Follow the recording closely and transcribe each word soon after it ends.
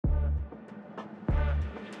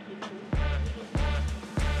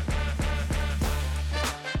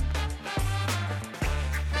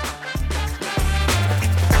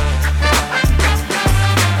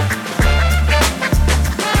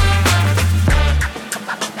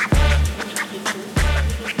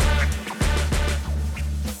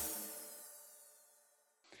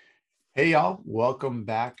Hey y'all, welcome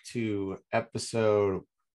back to episode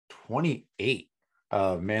 28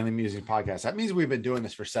 of Manly Music Podcast. That means we've been doing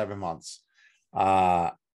this for 7 months.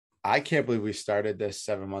 I can't believe we started this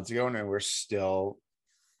 7 months ago and we're still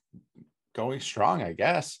going strong, I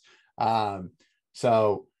guess.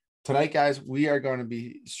 So tonight, guys, we are going to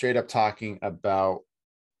be straight up talking about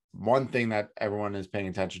one thing that everyone is paying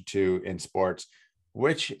attention to in sports,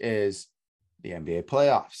 which is the NBA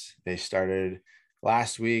playoffs. They started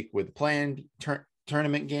last week with planned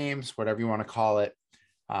tournament games, whatever you want to call it.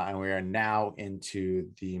 And we are now into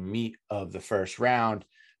the meat of the first round.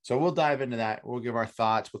 So we'll dive into that. We'll give our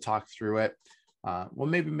thoughts. We'll talk through it. We'll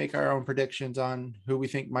maybe make our own predictions on who we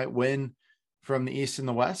think might win from the East and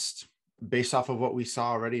the West based off of what we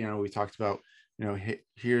saw already. You know, we talked about,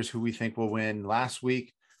 here's who we think will win last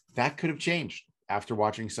week. That could have changed after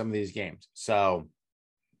watching some of these games. So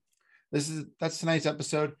that's tonight's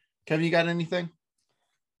episode. Kevin, you got anything?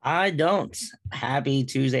 I don't. Happy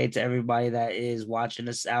Tuesday to everybody that is watching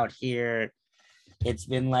us out here. It's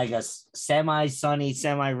been like a semi-sunny,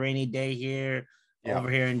 semi-rainy day here over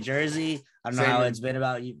here in Jersey. I don't know how it's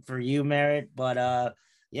been for you, Merritt, but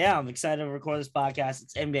yeah, I'm excited to record this podcast.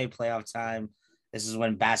 It's NBA playoff time. This is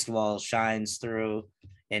when basketball shines through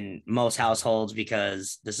in most households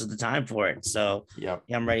because this is the time for it. So yeah,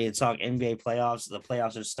 I'm ready to talk NBA playoffs. The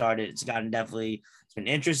playoffs have started. It's been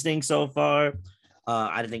interesting so far.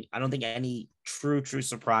 I don't think any true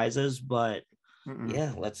surprises, but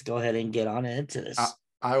yeah, let's go ahead and get on into this.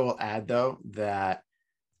 I will add though that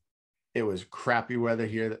it was crappy weather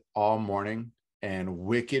here all morning and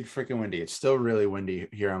wicked freaking windy. It's still really windy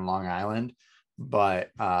here on Long Island,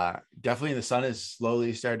 but definitely the sun is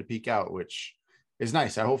slowly starting to peek out, which is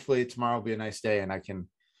nice. Hopefully tomorrow will be a nice day and I can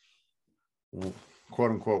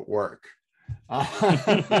quote unquote work.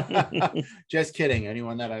 Just kidding.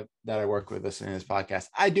 Anyone that I work with listening to this podcast,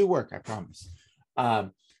 I do work, I promise.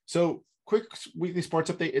 So quick weekly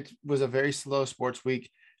sports update. It was a very slow sports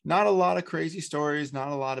week. Not a lot of crazy stories, not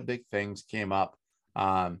a lot of big things came up.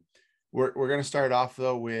 We're going to start off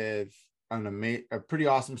though with a pretty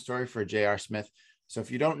awesome story for J.R. Smith. So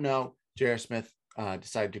if you don't know, J.R. Smith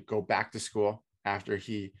decided to go back to school after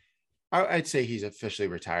I'd say he's officially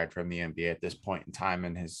retired from the NBA at this point in time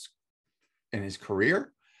in his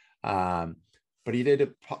career. But he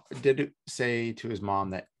did say to his mom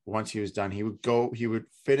that once he was done, he would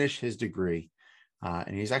finish his degree.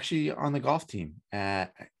 And he's actually on the golf team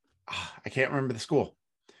at, I can't remember the school.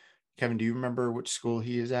 Kevin, do you remember which school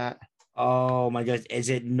he is at? Oh my gosh. Is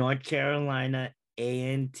it North Carolina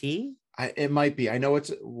A&T? It might be. I know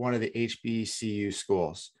it's one of the HBCU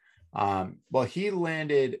schools. Well, he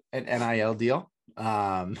landed an NIL deal.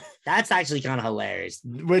 That's actually kind of hilarious,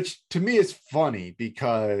 which to me is funny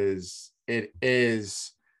because it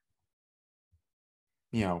is,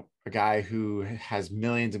 a guy who has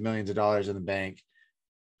millions and millions of dollars in the bank,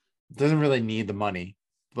 doesn't really need the money,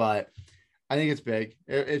 but I think it's big.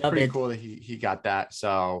 It's pretty cool that he got that.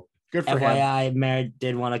 So good for him. FYI, Merritt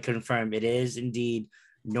did want to confirm it is indeed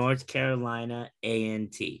North Carolina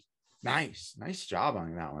A&T. Nice job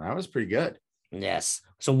on that one. That was pretty good. Yes.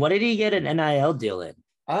 So what did he get an NIL deal in?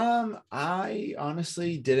 I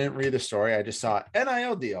honestly didn't read the story. I just saw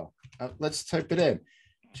NIL deal. Let's type it in.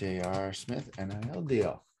 J.R. Smith NIL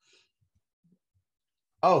deal.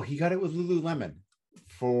 Oh, he got it with Lululemon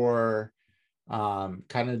for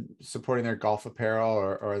kind of supporting their golf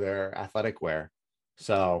apparel or their athletic wear.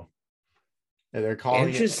 So they're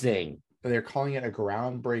calling they're calling it a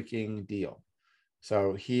groundbreaking deal.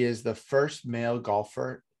 So he is the first male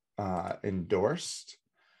golfer endorsed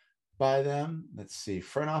by them. Let's see,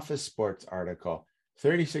 Front Office Sports article.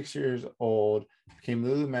 36 years old, became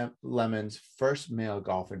Lululemon's first male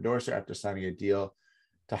golf endorser after signing a deal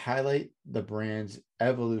to highlight the brand's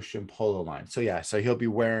Evolution polo line. So yeah, so he'll be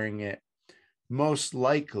wearing it most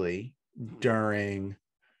likely during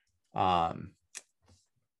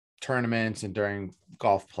tournaments and during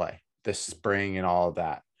golf play this spring and all of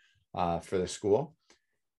that for the school.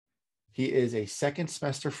 He is a second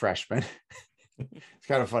semester freshman. It's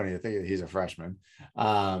kind of funny to think that he's a freshman,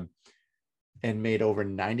 and made over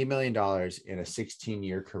 $90 million in a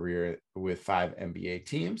 16-year career with 5 NBA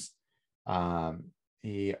teams.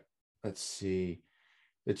 The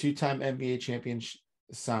two-time NBA champion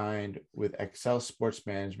signed with Excel Sports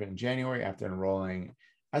Management in January after enrolling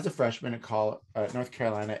as a freshman at North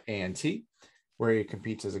Carolina A&T, where he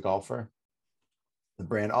competes as a golfer. The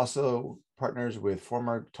brand also partners with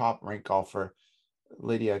former top-ranked golfer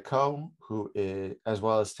Lydia Ko, who is, as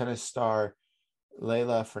well as tennis star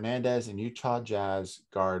Leylah Fernandez and Utah Jazz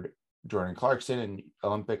guard Jordan Clarkson and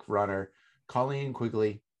Olympic runner Colleen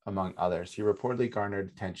Quigley among others. He reportedly garnered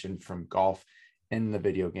attention from golf and the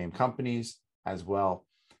video game companies as well.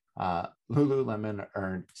 Lululemon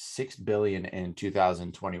earned $6 billion in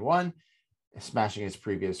 2021, smashing its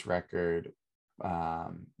previous record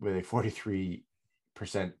with a 43%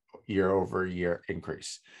 year-over-year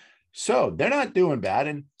increase. So they're not doing bad,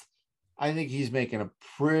 and I think he's making a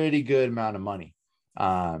pretty good amount of money.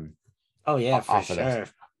 Oh yeah, for sure.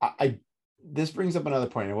 This brings up another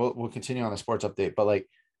point, and we'll continue on the sports update. But like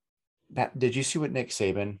that, did you see what Nick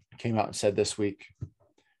Saban came out and said this week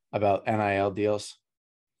about NIL deals?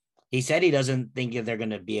 He said he doesn't think if they're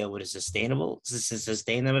going to be able to sustain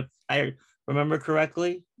them, if I remember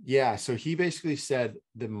correctly. Yeah. So he basically said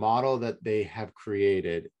the model that they have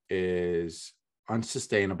created is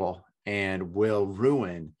unsustainable and will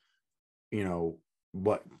ruin,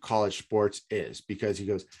 what college sports is, because he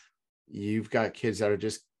goes, you've got kids that are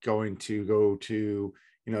just going to go to,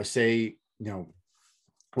 say,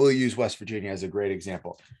 we'll use West Virginia as a great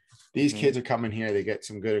example. These kids are coming here, they get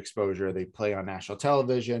some good exposure, they play on national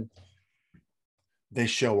television, they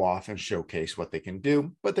show off and showcase what they can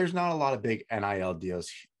do, but there's not a lot of big NIL deals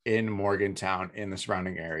in Morgantown, in the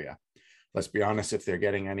surrounding area. Let's be honest, if they're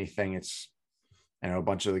getting anything, it's, a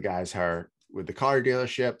bunch of the guys are with the car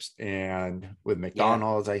dealerships and with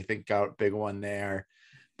McDonald's, I think got a big one there,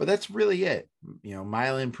 but that's really it.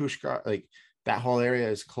 Milan, Pushkar, like that whole area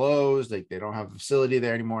is closed. Like they don't have a facility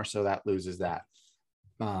there anymore. So that loses that.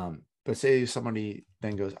 But say somebody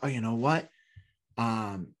then goes, oh, you know what?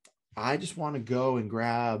 I just want to go and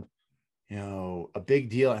grab, a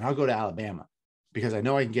big deal, and I'll go to Alabama because I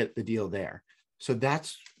know I can get the deal there. So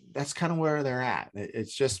that's kind of where they're at.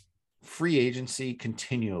 It's just free agency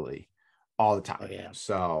continually all the time. Oh, yeah.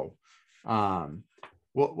 So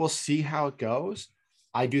we'll see how it goes.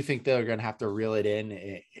 I do think they're going to have to reel it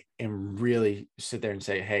in and really sit there and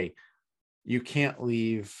say, hey, you can't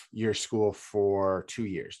leave your school for 2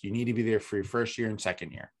 years. You need to be there for your first year and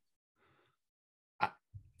second year.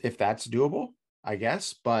 If that's doable, I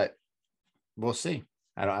guess, but we'll see.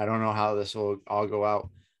 I don't know how this will all go out,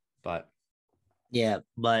 but. Yeah,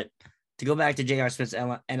 but to go back to J.R. Smith's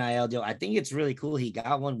NIL deal, I think it's really cool. He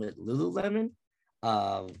got one with Lululemon.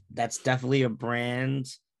 That's definitely a brand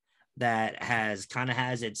that has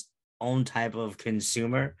its own type of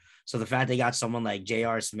consumer. So the fact they got someone like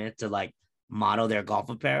J.R. Smith to like model their golf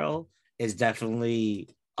apparel is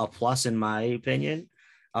definitely a plus in my opinion.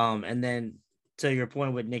 And then to your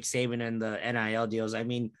point with Nick Saban and the NIL deals, I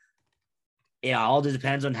mean, it all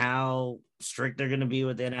depends on how strict they're going to be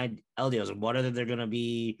with the NIL deals and what they're going to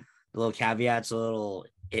be, the little caveats,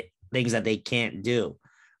 things that they can't do.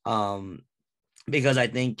 Because I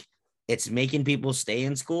think it's making people stay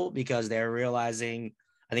in school because they're realizing,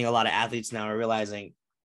 I think a lot of athletes now are realizing,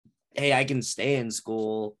 hey, I can stay in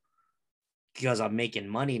school because I'm making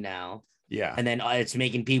money now. Yeah. And then it's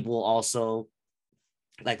making people also,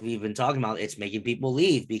 like we've been talking about, it's making people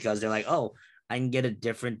leave because they're like, oh, I can get a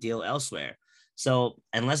different deal elsewhere. So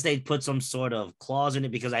unless they put some sort of clause in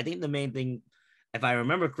it, because I think the main thing, if I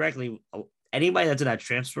remember correctly, anybody that's in that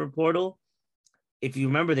transfer portal, if you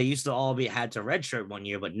remember, they used to all had to redshirt 1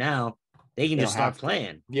 year, but now they can just start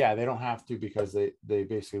playing. Yeah, they don't have to because they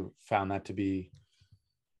basically found that to be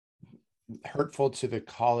hurtful to the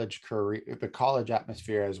college career, the college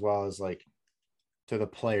atmosphere, as well as like to the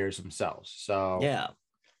players themselves. So yeah,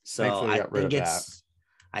 so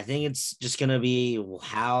I think it's just gonna be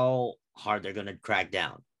how hard they're gonna crack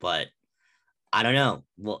down, but I don't know.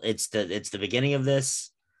 Well, it's the beginning of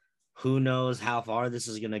this. Who knows how far this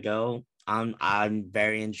is gonna go? I'm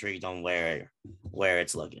very intrigued on where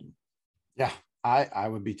it's looking. Yeah, I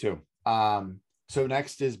would be too. So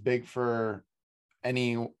next is big for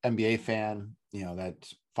any NBA fan, that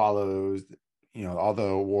follows, all the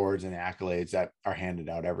awards and accolades that are handed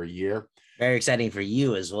out every year. Very exciting for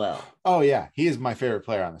you as well. Oh yeah, he is my favorite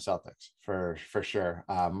player on the Celtics for sure.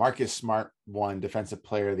 Marcus Smart won Defensive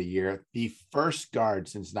Player of the Year, the first guard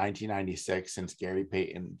since 1996, since Gary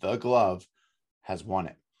Payton, the glove, has won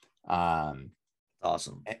it.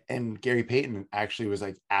 Awesome. And Gary Payton actually was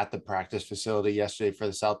like at the practice facility yesterday for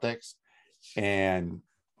the Celtics and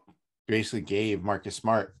basically gave Marcus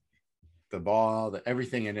Smart the ball,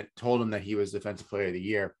 everything, and it told him that he was Defensive Player of the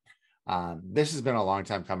Year. This has been a long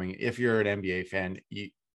time coming. If you're an NBA fan,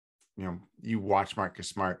 you watch Marcus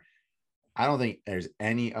Smart. I don't think there's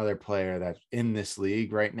any other player that's in this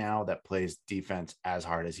league right now that plays defense as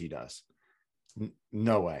hard as he does.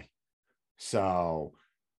 No way. So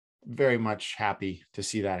very much happy to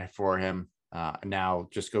see that for him. Now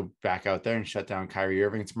just go back out there and shut down Kyrie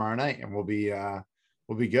Irving tomorrow night, and we'll be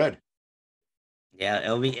good. Yeah,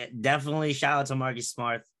 it'll be definitely shout out to Marcus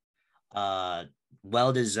Smart.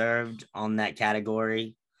 well deserved on that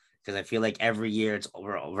category because I feel like every year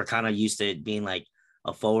we're kind of used to it being like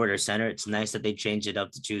a forward or center. It's nice that they changed it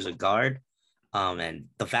up to choose a guard. And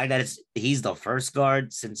the fact that he's the first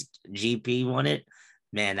guard since GP won it,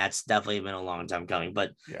 man, that's definitely been a long time coming.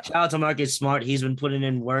 But Yeah. shout out to Marcus Smart. He's been putting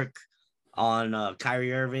in work on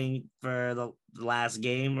Kyrie Irving for the last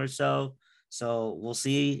game or so. So we'll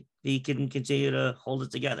see if he can continue to hold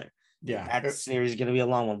it together. Yeah, That series is going to be a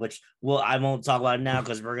long one, which I won't talk about it now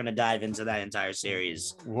because we're going to dive into that entire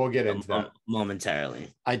series. We'll get into that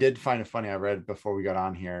momentarily. I did find it funny. I read before we got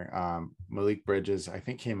on here. Malik Bridges, I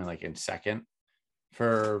think, came in like in second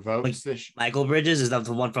for votes. Michael Bridges, is that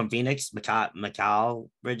the one from Phoenix? Mikal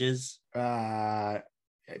Bridges?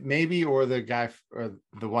 Maybe, or the guy, or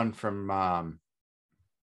the one from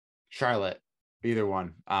Charlotte. Either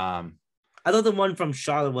one. I thought the one from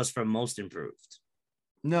Charlotte was for most improved.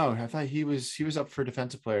 No, I thought he was up for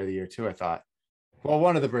defensive player of the year too. I thought. Well,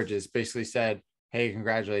 one of the Bridges basically said, "Hey,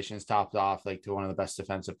 congratulations, topped off like to one of the best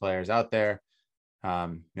defensive players out there.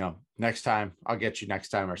 Next time I'll get you next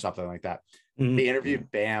time," or something like that. Mm-hmm. They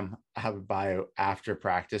interviewed Bam Adebayo after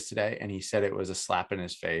practice today, and he said it was a slap in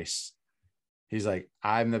his face. He's like,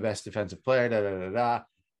 "I'm the best defensive player, da da da da,"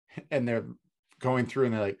 and they're going through,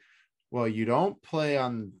 and they're like, "Well, you don't play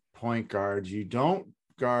on point guards, you don't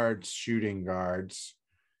guard shooting guards."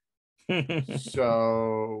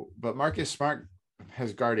 So, but Marcus Smart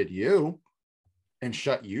has guarded you and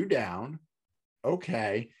shut you down.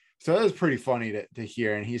 Okay. So that was pretty funny to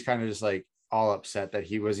hear. And he's kind of just like all upset that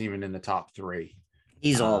he wasn't even in the top 3.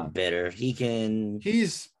 He's all bitter. He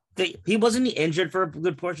wasn't injured for a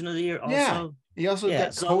good portion of the year. Also, yeah. He also got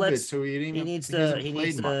COVID, so he needs to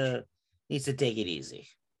take it easy.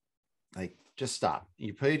 Like, just stop.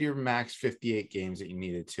 You played your max 58 games that you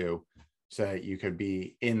needed to, so that you could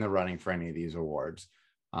be in the running for any of these awards.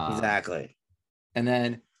 Exactly. And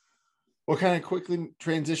then we'll kind of quickly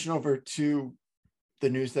transition over to the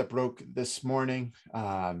news that broke this morning.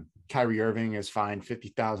 Kyrie Irving is fined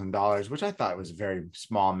 $50,000, which I thought was a very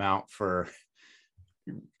small amount for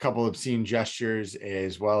a couple of obscene gestures,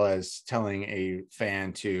 as well as telling a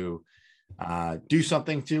fan to do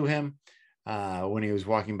something to him when he was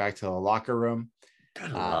walking back to the locker room. I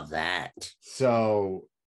love that. So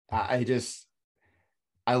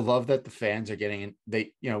I love that the fans are getting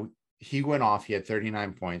he went off. He had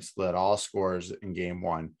 39 points, led all scores in game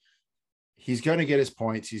 1. He's going to get his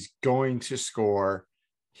points. He's going to score.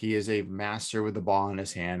 He is a master with the ball in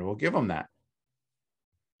his hand. We'll give him that.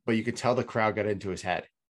 But you could tell the crowd got into his head.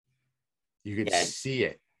 You could see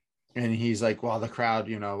it. And he's like, well, the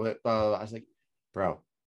crowd, I was like, bro,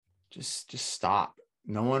 just stop.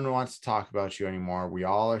 No one wants to talk about you anymore. We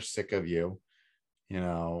all are sick of you.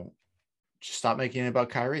 Just stop making it about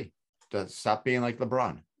Kyrie. Stop being like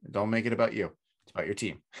LeBron. Don't make it about you. It's about your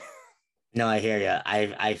team. No, I hear you.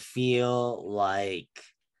 I feel like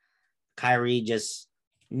Kyrie just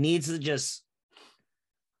needs to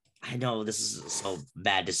I know this is so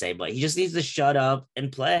bad to say, but he just needs to shut up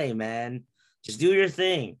and play, man. Just do your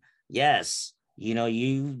thing. Yes,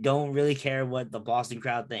 you don't really care what the Boston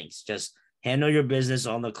crowd thinks. Just handle your business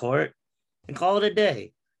on the court and call it a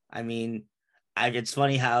day. I mean, it's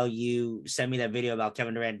funny how you sent me that video about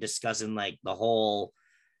Kevin Durant discussing like the whole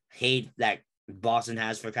hate that Boston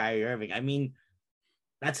has for Kyrie Irving. I mean,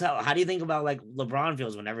 that's how do you think about like LeBron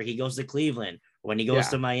feels whenever he goes to Cleveland, when he goes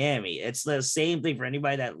to Miami? It's the same thing for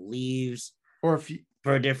anybody that leaves for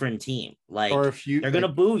a different team. Like, or if they're gonna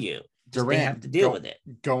boo you. Durant, they have to deal with it.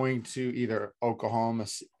 Going to either Oklahoma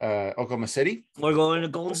City or going to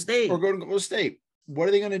Golden State. What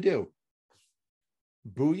are they going to do?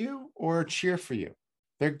 Boo you or cheer for you?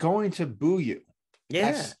 They're going to boo you.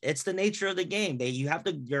 Yeah, it's the nature of the game.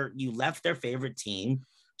 You left their favorite team,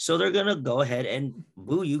 so they're gonna go ahead and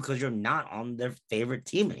boo you because you're not on their favorite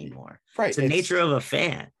team anymore. Right. It's the nature of a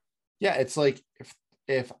fan. Yeah, it's like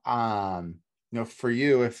if for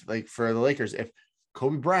you, if like for the Lakers, if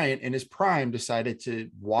Kobe Bryant in his prime decided to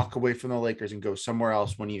walk away from the Lakers and go somewhere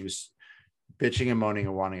else when he was bitching and moaning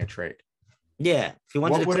and wanting a trade. Yeah. If he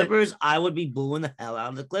went to the Clippers, I would be booing the hell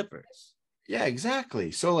out of the Clippers. Yeah,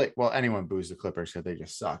 exactly. So anyone boos the Clippers because they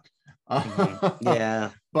just suck.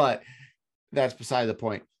 Yeah. But that's beside the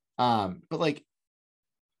point. But like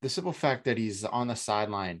the simple fact that he's on the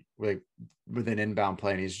sideline with an inbound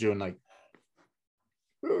play and he's doing like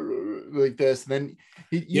this, then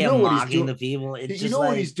you know what he's doing. The people. It's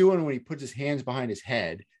what he's doing when he puts his hands behind his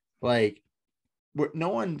head. Like, no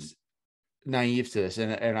one's naive to this.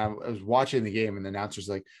 And I was watching the game, and the announcer's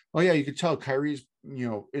like, "Oh yeah, you could tell Kyrie's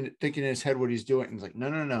thinking in his head what he's doing." And it's like,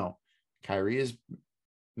 no. Kyrie is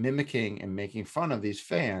mimicking and making fun of these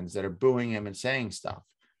fans that are booing him and saying stuff.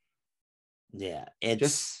 Yeah, he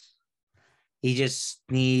just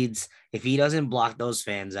needs, if he doesn't block those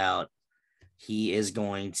fans out, he is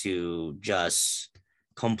going to just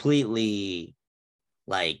completely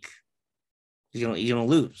like he's gonna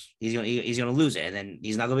lose. He's gonna lose it, and then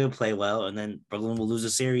he's not gonna be able to play well, and then Brooklyn will lose the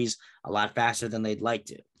series a lot faster than they'd like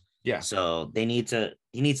to. Yeah. So he needs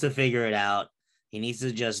to figure it out. He needs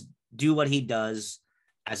to just do what he does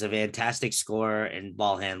as a fantastic scorer and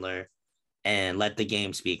ball handler, and let the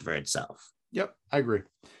game speak for itself. Yep, I agree.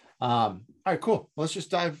 All right, cool. Let's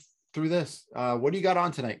just dive through this. What do you got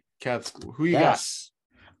on tonight, Kev? Who you got?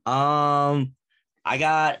 I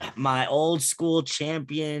got my old school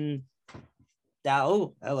champion.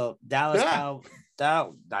 Hello, Dallas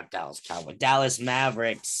not Dallas Cowboy, Dallas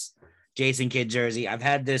Mavericks, Jason Kidd jersey. I've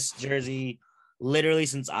had this jersey literally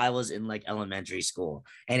since I was in like elementary school,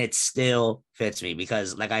 and it still fits me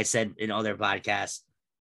because, like I said in other podcasts,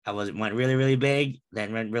 went really, really big,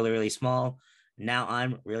 then went really, really small. Now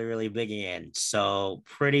I'm really, really big again. So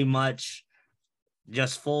pretty much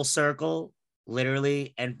just full circle,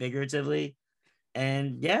 literally and figuratively.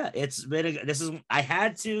 And yeah, I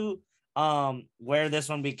had to wear this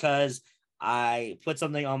one because I put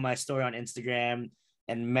something on my story on Instagram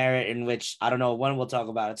and Merit, in which I don't know when we'll talk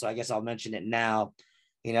about it. So I guess I'll mention it now.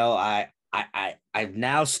 I've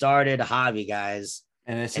now started a hobby, guys.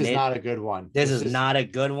 And this is not a good one. This is not a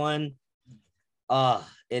good one. It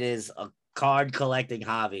is a card collecting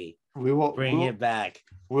hobby. We'll bring it back.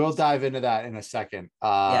 We'll dive into that in a second.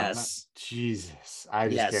 Yes. Jesus. I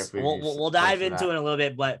just can't believe we'll dive into it in a little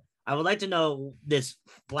bit, but I would like to know this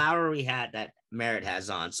flowery hat that Merritt has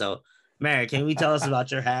on. So, Merritt, can we tell us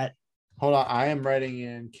about your hat? Hold on. I am writing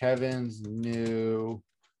in Kevin's new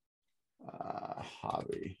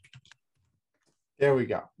hobby. There we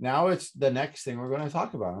go. Now it's the next thing we're going to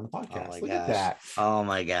talk about on the podcast. Look at that. Oh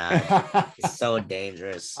my God. It's so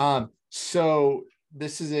dangerous. So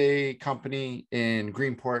this is a company in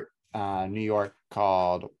Greenport, New York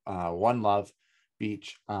called One Love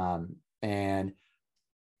Beach. And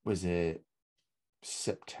was it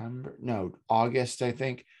September? No, August, I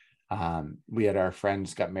think. We had our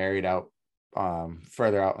friends got married out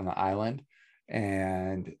further out on the island.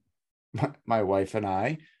 And my wife and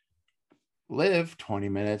I live 20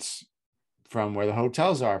 minutes from where the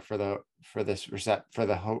hotels are for the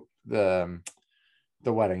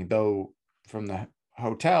wedding. Though from the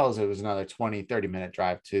hotels it was another 20-30 minute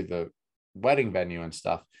drive to the wedding venue and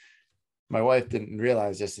stuff. My wife didn't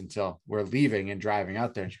realize this until we're leaving and driving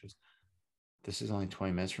out there, and she goes, "This is only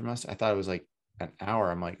 20 minutes from us. I thought it was like an hour."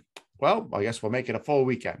 I'm like, "Well, I guess we'll make it a full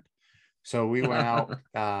weekend." So we went out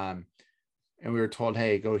and we were told,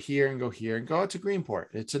 "Hey, go here and go here and go out to Greenport.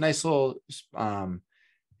 It's a nice little,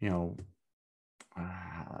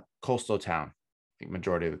 coastal town. I think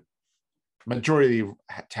majority of the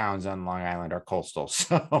towns on Long Island are coastal."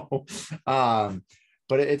 So,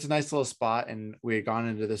 but it's a nice little spot. And we had gone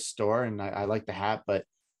into this store, and I liked the hat, but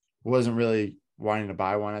wasn't really wanting to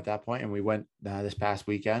buy one at that point. And we went this past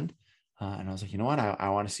weekend, and I was like, you know what? I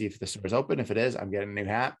want to see if the store is open. If it is, I'm getting a new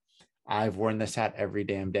hat. I've worn this hat every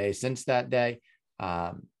damn day since that day.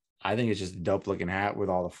 I think it's just a dope looking hat with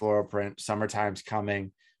all the floral print. Summertime's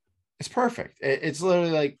coming. It's perfect. It's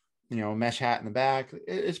literally like, mesh hat in the back.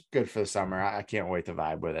 It's good for the summer. I can't wait to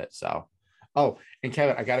vibe with it. So, and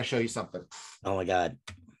Kevin, I got to show you something. Oh my God.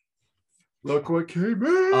 Look what came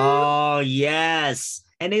in. Oh yes.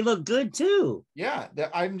 And they look good too. Yeah,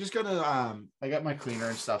 I'm just gonna I got my cleaner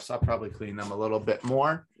and stuff, so I'll probably clean them a little bit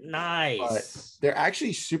more. Nice. But they're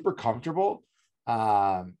actually super comfortable.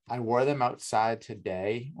 I wore them outside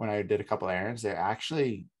today when I did a couple errands. They're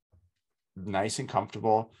actually nice and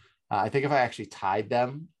comfortable. I think if I actually tied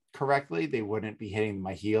them correctly, they wouldn't be hitting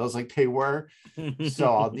my heels like they were.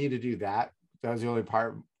 So I'll need to do that. That was the only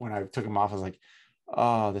part. When I took them off, I was like,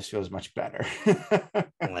 "Oh, this feels much better."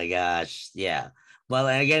 Oh my gosh. Yeah. Well,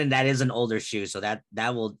 again, that is an older shoe, so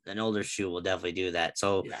an older shoe will definitely do that.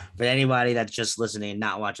 So for anybody that's just listening,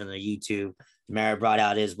 not watching on YouTube, Merritt brought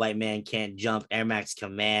out his White Man Can't Jump Air Max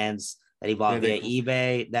Commands that he bought via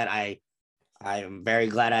eBay. That I'm very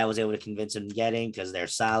glad I was able to convince him getting, because they're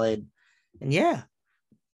solid. And yeah,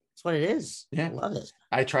 that's what it is. Yeah, I love it.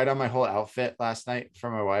 I tried on my whole outfit last night for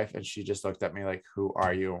my wife, and she just looked at me like, "Who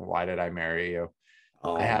are you and why did I marry you?"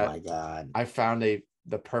 Oh my God. I found the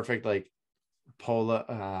perfect like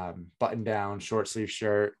polo button down short sleeve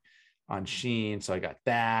shirt on Shein, so I got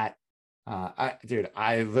that. I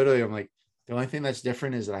literally am like, the only thing that's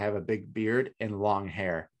different is that I have a big beard and long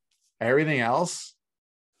hair. Everything else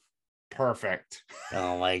perfect.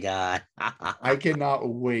 Oh my God. I cannot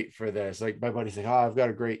wait for this. Like my buddy's like, oh, I've got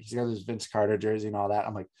a great. He's got this Vince Carter jersey and all that.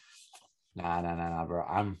 I'm like, nah, bro.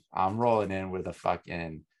 I'm rolling in with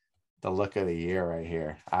the look of the year right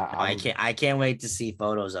here. I can't wait to see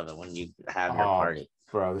photos of it when you have your party.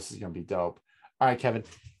 Bro, this is gonna be dope. All right, Kevin.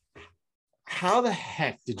 How the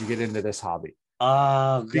heck did you get into this hobby?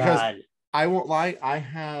 Oh God. Because I won't lie, I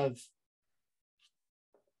have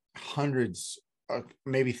hundreds,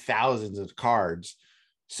 maybe thousands of cards.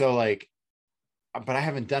 So like, but I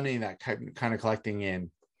haven't done any of that kind of collecting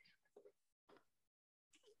in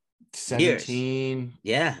 17 years.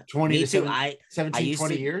 Yeah, 20 me to too. 17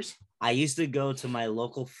 20 years. I used to go to my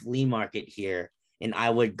local flea market here, and I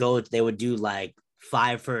would go. They would do like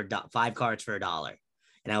five cards for $1,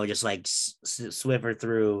 and I would just like swiffer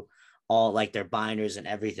through all like their binders and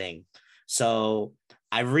everything. So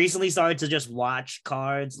I recently started to just watch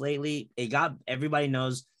cards lately. Everybody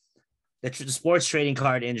knows the sports trading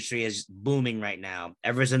card industry is booming right now.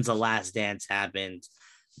 Ever since The Last Dance happened,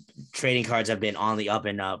 trading cards have been on the up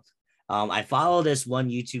and up. I follow this one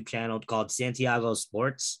YouTube channel called Santiago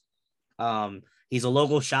Sports. He's a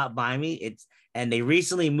local shop by me. And they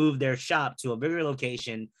recently moved their shop to a bigger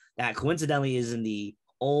location that coincidentally is in the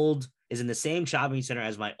same shopping center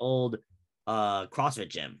as my old CrossFit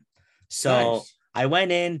gym. So nice. I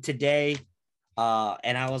went in today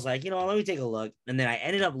and I was like, let me take a look. And then I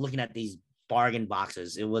ended up looking at these bargain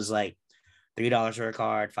boxes. It was like $3 for a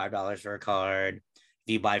card, $5 for a card.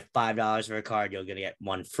 If you buy $5 for a card, you're gonna get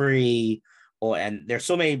one free. And there's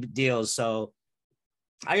so many deals. So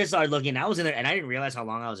I just started looking. I was in there and I didn't realize how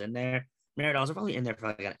long I was in there. Merritt, I was probably in there for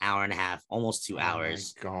like an hour and a half, almost 2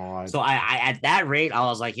 hours. Oh my God. So I at that rate, I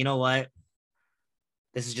was like, you know what?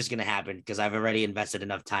 This is just gonna happen because I've already invested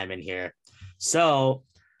enough time in here. So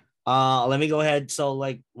let me go ahead. So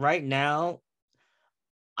like right now,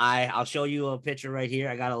 I'll show you a picture right here.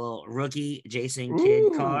 I got a little rookie Jason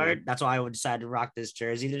Kidd card. That's why I would decide to rock this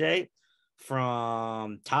jersey today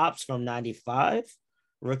from Topps from 95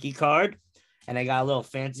 rookie card. And I got a little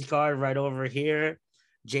fancy card right over here.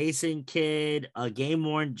 Jason Kidd, a game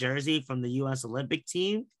worn jersey from the U.S. Olympic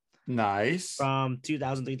team. Nice. From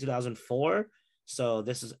 2003, 2004. So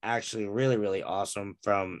this is actually really, really awesome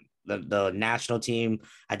from the national team.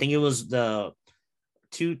 I think it was the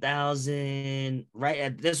 2000,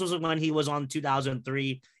 right? This was when he was on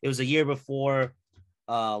 2003. It was a year before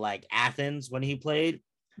like Athens when he played.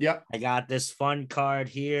 Yep. I got this fun card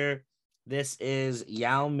here. This is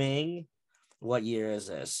Yao Ming. What year is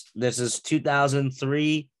this? This is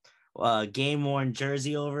 2003 game worn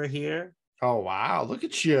jersey over here. Oh wow, look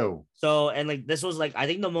at you. So and like this was like I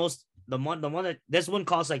think the one that this one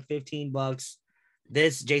cost like $15.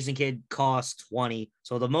 This Jason Kidd cost 20.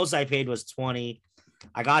 So the most I paid was 20.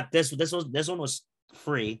 I got this one was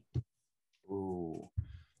free. Ooh.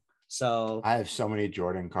 So I have so many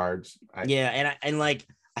Jordan cards.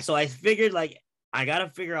 So I figured like I gotta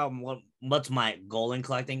figure out what's my goal in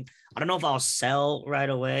collecting. I don't know if I'll sell right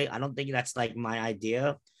away. I don't think that's like my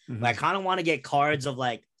idea. Mm-hmm. But I kind of want to get cards of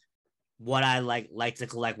like what I like to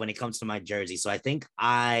collect when it comes to my jersey. So I think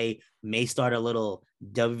I may start a little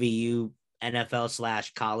WVU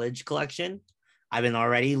NFL / college collection. I've been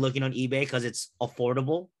already looking on eBay because it's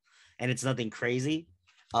affordable and it's nothing crazy.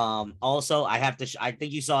 Also, I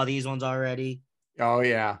think you saw these ones already. Oh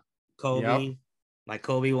yeah, Kobe, my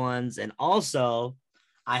Kobe ones, and also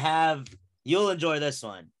you'll enjoy this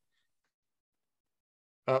one.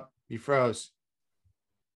 Oh, you froze.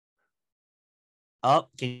 Oh,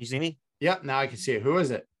 can you see me? Yep, now I can see it. Who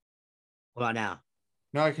is it? What about now?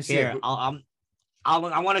 No, I can see it. I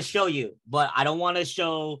want to show you, but I don't want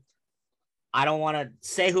to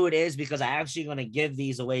say who it is because I'm actually going to give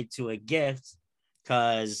these away to a gift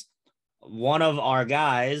because one of our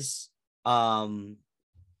guys, Ronald.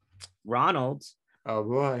 Oh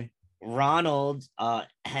boy. Ronald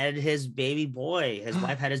had his baby boy. His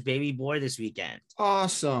wife had his baby boy this weekend.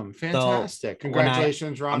 Awesome. Fantastic. So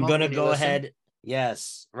congratulations, Ronald. I'm going to go ahead.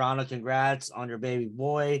 Yes, Ronald, congrats on your baby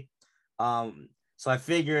boy. So I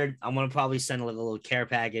figured I'm going to probably send like a little care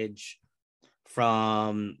package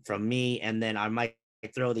from me, and then I might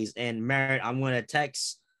throw these in. Merritt, I'm going to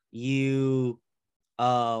text you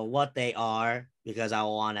what they are because I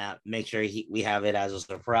want to make sure we have it as a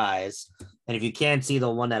surprise. And if you can't see the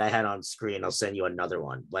one that I had on screen, I'll send you another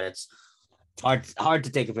one. But it's hard to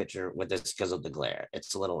take a picture with this because of the glare.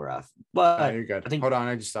 It's a little rough. But you're good. Hold on,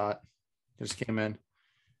 I just saw it. Just came in.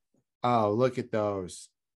 Oh, look at those.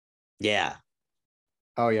 Yeah.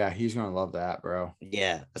 Oh yeah, he's gonna love that, bro.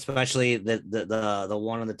 Yeah, especially the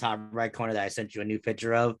one on the top right corner that I sent you a new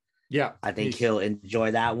picture of. Yeah, I think he'll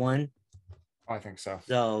enjoy that one. I think so.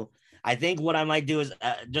 So I think what I might do is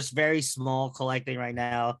just very small collecting right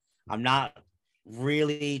now. I'm not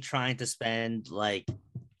really trying to spend like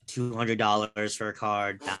 $200 for a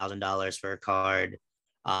card, $1,000 for a card.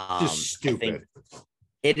 Just I think stupid.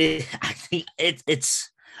 it is. I think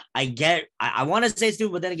it's. I get. I want to say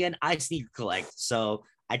stupid, but then again, I sneaker collect, so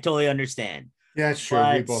I totally understand. Yeah, it's true.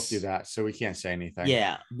 We But both do that, so we can't say anything.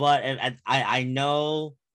 yeah, but I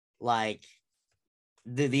know like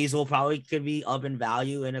these will probably could be up in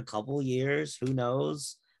value in a couple years. Who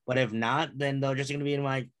knows? But if not, then they're just gonna be in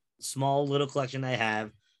my small little collection I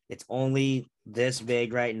have. It's only this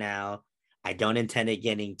big right now. I don't intend it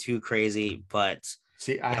getting too crazy, but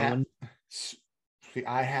See, yeah, when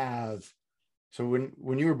I have. So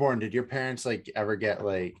when you were born, did your parents like ever get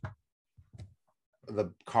like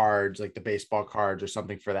the cards, like the baseball cards or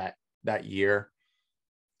something for that year?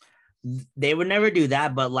 they would never do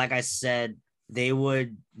that, but like I said, they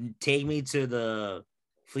would take me to the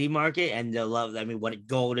flea market and they'll love. I mean, what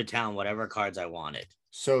go to town, whatever cards I wanted.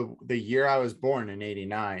 So the year I was born in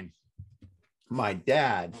 89, my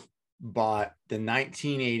dad bought the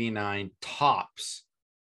 1989 Tops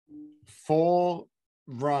full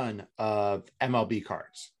run of MLB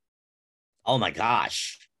cards. Oh my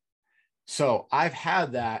gosh. So I've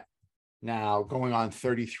had that now going on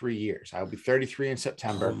 33 years. I'll be 33 in Oh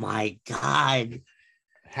September. my god.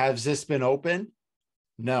 Has this been open?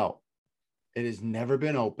 No, it has never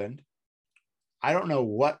been opened. I don't know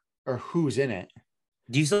what or who's in it.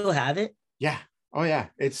 Do you still have it? Yeah. Oh yeah.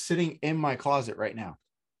 It's sitting in my closet right now.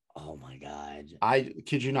 Oh my god. I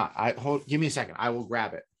kid you not. Give me a second. I will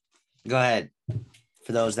grab it. Go ahead.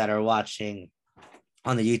 For those that are watching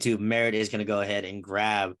on the YouTube, Merritt is going to go ahead and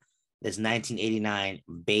grab this 1989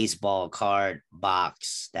 baseball card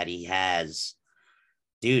box that he has.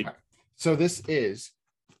 Dude. So this is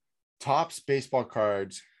Topps baseball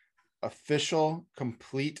cards official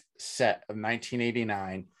complete set of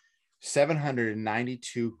 1989,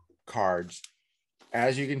 792 cards.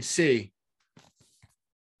 As you can see,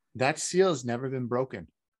 that seal has never been broken.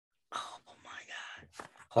 Oh my god.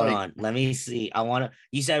 Hold on. Let me see. I want to.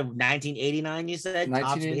 You said 1989, you said?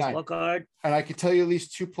 Topps baseball card? And I could tell you at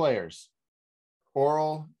least two players.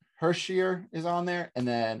 Oral Hershier is on there, and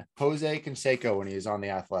then Jose Canseco, when he is on the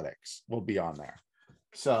Athletics, will be on there.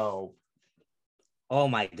 So, oh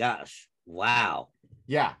my gosh. Wow.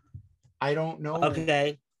 Yeah. I don't know.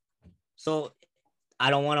 Okay. So I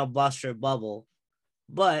don't want to bust your bubble,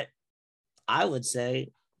 but I would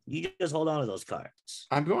say you just hold on to those cards.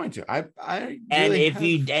 I'm going to. I and really if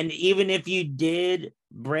you and even if you did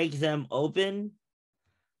break them open,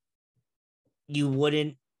 it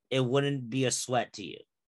wouldn't be a sweat to you.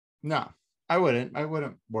 No, I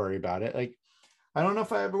wouldn't worry about it. Like, I don't know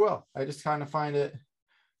if I ever will. I just kind of find it,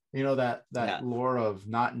 that lore of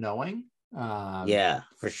not knowing. Yeah,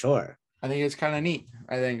 for sure. I think it's kind of neat.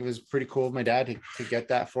 I think it was pretty cool of my dad to get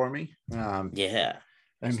that for me. Yeah.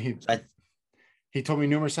 And he told me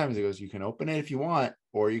numerous times, he goes, you can open it if you want,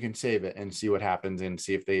 or you can save it and see what happens and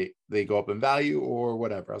see if they go up in value or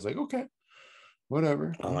whatever. I was like, okay,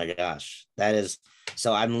 whatever. Oh my gosh. That is,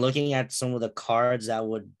 so I'm looking at some of the cards that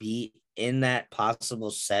would be in that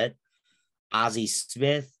possible set. Ozzie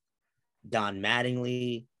Smith, Don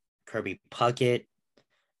Mattingly, Kirby Puckett,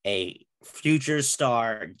 a future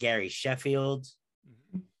star, Gary Sheffield,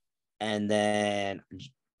 and then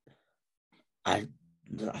I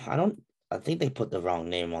think they put the wrong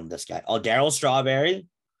name on this guy. Oh, Darryl Strawberry.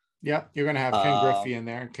 Yep, you're gonna have Ken Griffey in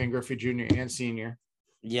there, Ken Griffey Jr. and Senior.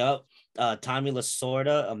 Yep, Tommy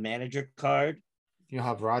Lasorda, a manager card. You'll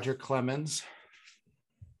have Roger Clemens.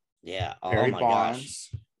 Yeah. Barry oh my Bonds.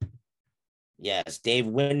 Gosh. Yes, Dave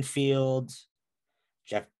Winfield,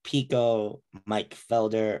 Jeff Pico, Mike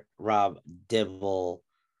Felder, Rob Dibble,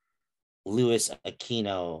 Louis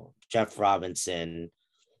Aquino, Jeff Robinson.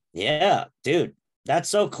 Yeah, dude, that's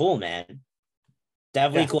so cool, man.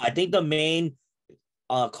 Definitely cool. I think the main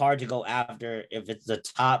card to go after, if it's the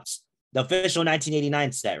Topps, the official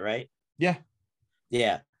 1989 set, right? Yeah.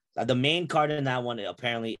 Yeah. The main card in that one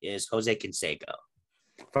apparently is Jose Canseco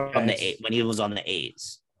from when he was on the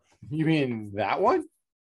A's. You mean that one?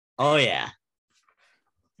 Oh yeah.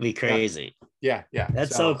 Be crazy. Yeah.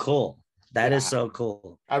 That's so cool. That is so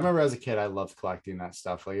cool. I remember as a kid, I loved collecting that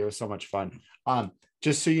stuff. Like, it was so much fun.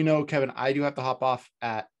 Just so you know, Kevin, I do have to hop off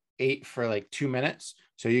at 8 for like 2 minutes,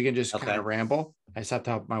 so you can just kind of ramble. I just have to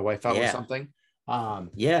help my wife out with something.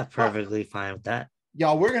 Yeah, perfectly fine with that.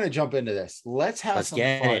 Y'all, we're gonna jump into this. Let's have some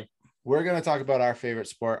fun. We're gonna talk about our favorite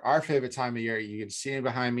sport, our favorite time of year. You can see it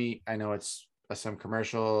behind me. I know it's some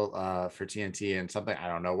commercial for TNT and something. I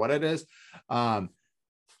don't know what it is.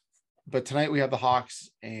 But tonight we have the Hawks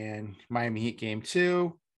and Miami Heat game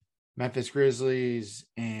 2. Memphis Grizzlies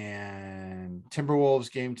and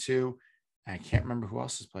Timberwolves game 2. I can't remember who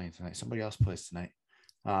else is playing tonight. Somebody else plays tonight.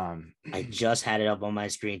 I just had it up on my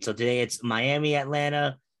screen. So today it's Miami,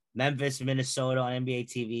 Atlanta, Memphis, Minnesota on NBA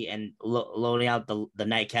TV, and loading out the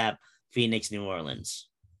nightcap, Phoenix, New Orleans.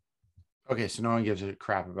 Okay, so no one gives a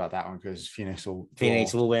crap about that one because Phoenix will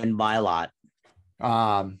win by a lot.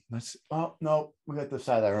 Let's. Oh no, we got the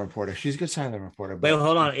sideline reporter. She's a good sideline reporter. Wait,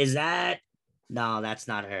 hold on. Is that? No, that's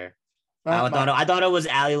not her. I thought it was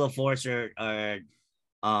Allie LaForce or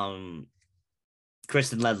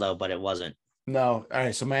Kristen Ledlow, but it wasn't. No. All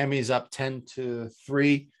right. So Miami's up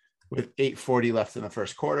 10-3 with 8:40 left in the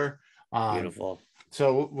first quarter. Beautiful.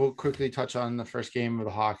 So we'll quickly touch on the first game of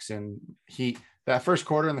the Hawks and Heat. That first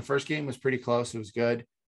quarter in the first game was pretty close. It was good,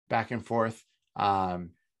 back and forth.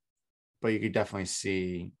 But you could definitely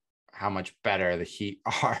see how much better the Heat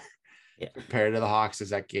are compared to the Hawks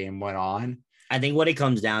as that game went on. I think what it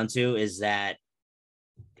comes down to is that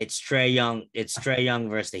it's Trae Young. It's Trae Young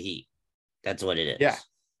versus the Heat. That's what it is. Yeah.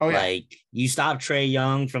 Oh, yeah. Like, you stop Trae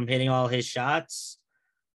Young from hitting all his shots,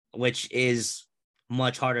 which is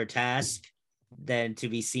much harder task than to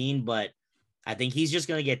be seen. But I think he's just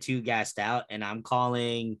going to get too gassed out. And I'm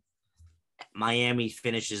calling Miami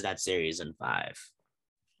finishes that series in 5.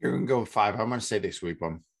 You're going to go with 5. I'm going to say they sweep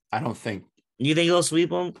them. I don't think. You think they'll sweep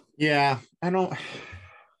them? Yeah. I don't.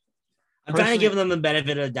 I'm trying to give them the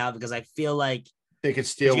benefit of the doubt because I feel like they could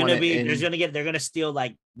steal one. They're going to steal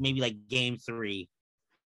like maybe like game 3.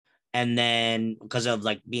 And then because of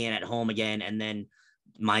like being at home again, and then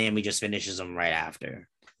Miami just finishes them right after.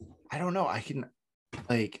 I don't know. I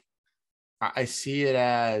see it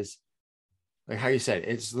as like how you said,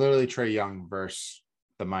 it's literally Trae Young versus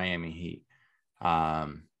the Miami Heat. I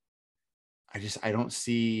don't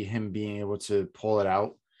see him being able to pull it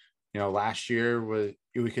out. Last year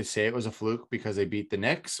we could say it was a fluke because they beat the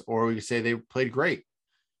Knicks, or we could say they played great.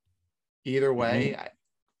 Either way,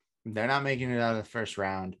 they're not making it out of the first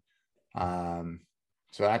round.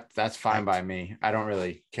 So that's fine by me. I don't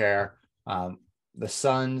really care. The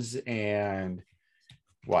Suns and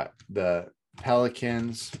the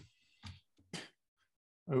Pelicans,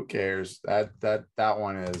 who cares? That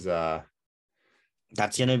one is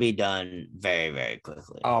that's gonna be done very, very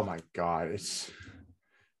quickly. Oh my god, it's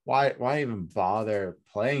why even bother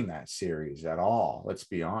playing that series at all? Let's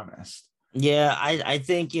be honest. Yeah, I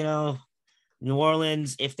think New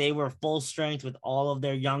Orleans, if they were full strength with all of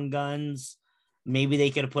their young guns, maybe they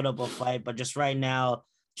could have put up a fight. But just right now,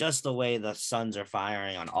 just the way the Suns are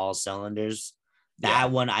firing on all cylinders,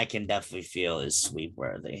 that one I can definitely feel is sweep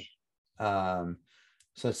worthy. So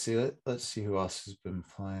let's see who else has been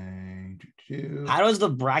playing. How does the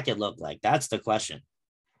bracket look like? That's the question.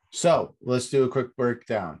 So let's do a quick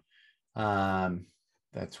breakdown.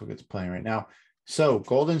 That's what gets playing right now. So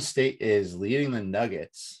Golden State is leading the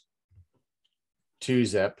Nuggets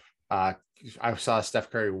 2-0. I saw Steph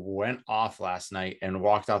Curry went off last night and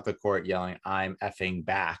walked out the court yelling, "I'm effing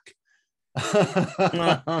back."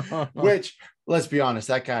 Which, let's be honest,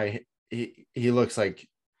 that guy, he looks like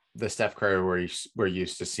the Steph Curry we're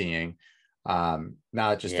used to seeing. Now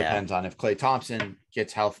it just depends on if Klay Thompson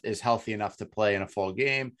is healthy enough to play in a full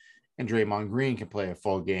game, and Draymond Green can play a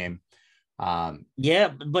full game.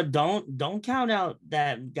 But don't count out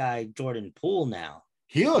that guy Jordan Poole now.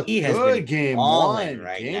 He looked good game one.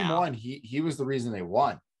 Game one, he was the reason they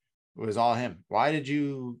won. It was all him. Why did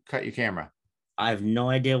you cut your camera? I have no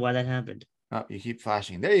idea why that happened. Oh, you keep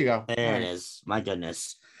flashing. There you go. There it is. My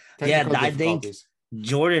goodness. I think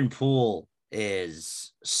Jordan Poole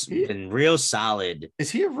is been real solid.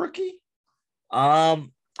 Is he a rookie? I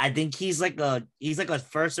think he's like a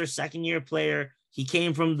first or second year player. He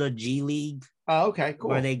came from the G League. Oh, okay, cool.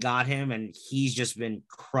 Where they got him, and he's just been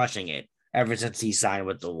crushing it ever since he signed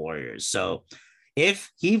with the Warriors. So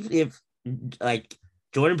if like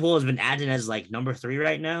Jordan Poole has been acting as like number 3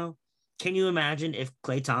 right now, can you imagine if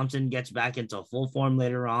Klay Thompson gets back into full form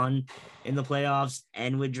later on in the playoffs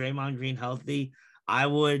and with Draymond Green healthy? I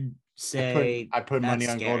would say I put money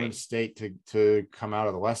on scary. Golden State to come out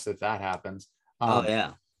of the West if that happens.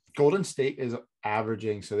 Golden State is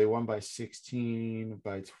averaging, so they won by 16,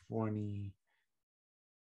 by 20.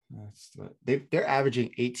 They're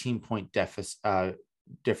averaging 18-point difference.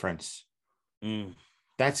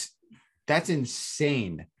 That's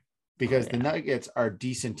insane because the Nuggets are a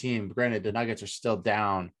decent team. Granted, the Nuggets are still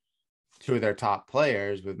down 2 of their top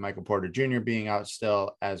players, with Michael Porter Jr. being out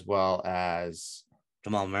still, as well as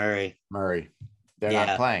Jamal Murray. They're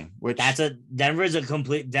not playing. Denver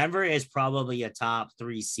is probably a top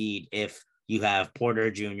 3 seed if you have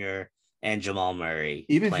Porter Jr. and Jamal Murray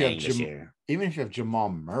even if you have Jamal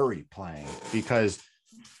Murray playing, because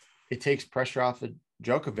it takes pressure off of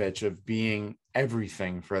Djokovic of being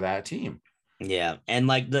everything for that team. Yeah, and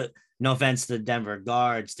like no offense to the Denver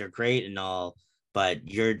guards, they're great and all, but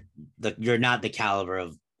you're not the caliber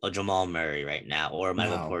of a Jamal Murray right now or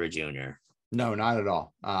Michael Porter Jr. No, not at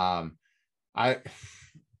all. I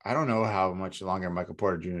don't know how much longer Michael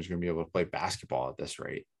Porter Jr. is going to be able to play basketball at this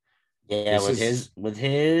rate. Yeah, with his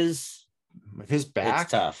back,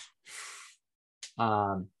 it's tough.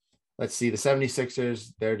 Let's see. The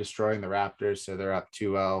 76ers, they're destroying the Raptors, so they're up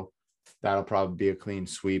 2-0. That'll probably be a clean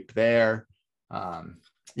sweep there.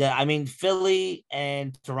 Yeah, I mean, Philly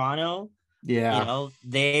and Toronto,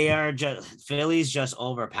 they are just Philly's just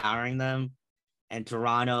overpowering them. And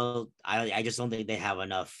Toronto, I just don't think they have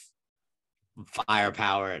enough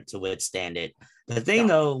firepower to withstand it. The thing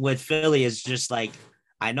though with Philly is just like,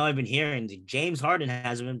 I know I've been hearing James Harden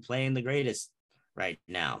hasn't been playing the greatest right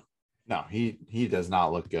now. No, he does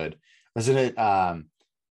not look good. Wasn't it?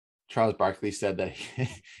 Charles Barkley said that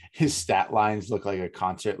his stat lines look like a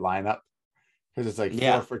concert lineup because it's like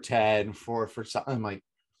 4 for 10, 4 for something. I'm like,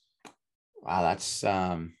 wow,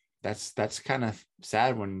 that's kind of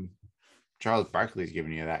sad when Charles Barkley's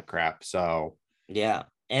giving you that crap. So yeah,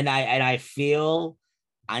 and I feel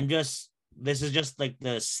this is just like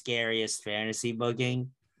the scariest fantasy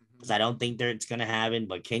booking because I don't think that it's gonna happen.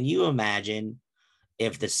 But can you imagine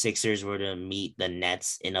if the Sixers were to meet the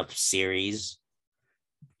Nets in a series?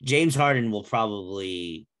 James Harden will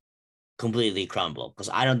probably completely crumble because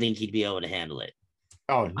I don't think he'd be able to handle it.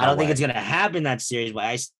 Oh, no I don't way. think it's gonna happen that series, but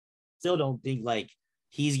I still don't think like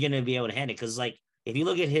he's gonna be able to handle it because like if you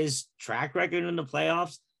look at his track record in the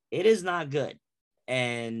playoffs, it is not good,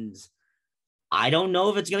 and I don't know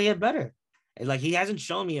if it's gonna get better. Like he hasn't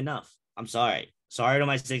shown me enough. I'm sorry to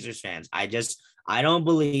my Sixers fans. I don't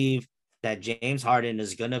believe that James Harden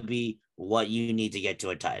is gonna be what you need to get to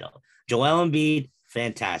a title. Joel Embiid,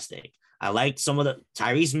 fantastic. I like some of the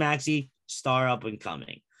Tyrese Maxey, star up and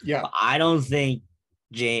coming. Yeah, but I don't think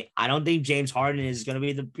James Harden is going to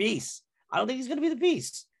be the piece. I don't think he's going to be the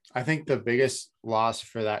piece. I think the biggest loss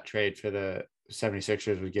for that trade for the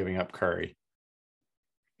 76ers was giving up Curry.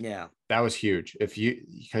 Yeah, that was huge.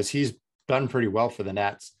 Because he's done pretty well for the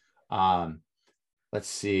Nets. Let's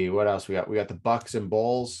see what else we got. We got the Bucks and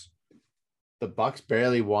Bulls. The Bucks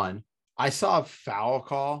barely won. I saw a foul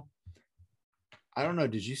call. I don't know.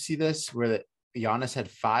 Did you see this where Giannis had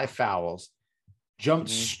 5 fouls, jumped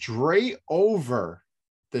straight over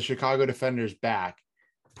the Chicago defender's back,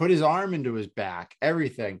 put his arm into his back,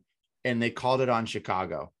 everything, and they called it on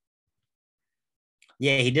Chicago.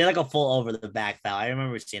 Yeah, he did like a full over the back foul. I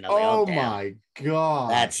remember seeing that. Oh my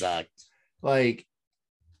God. That sucked. Like,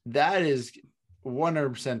 that is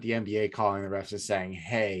 100% the NBA calling the refs and saying,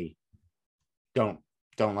 hey, don't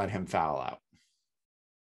let him foul out.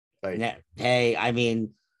 Like, hey, I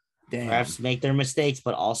mean, damn. Refs make their mistakes,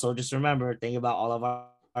 but also just remember, think about all of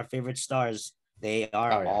our favorite stars. They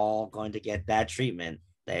are all going to get that treatment.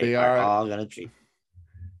 They are all going to treat.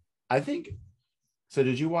 I think. So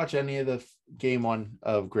did you watch any of the game 1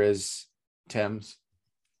 of Grizz Tims?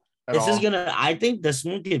 I think this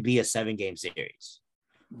one could be a 7-game series.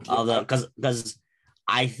 Although, because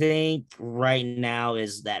I think right now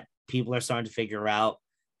is that people are starting to figure out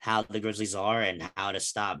how the Grizzlies are and how to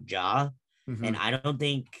stop Ja. Mm-hmm. And I don't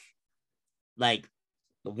think, like,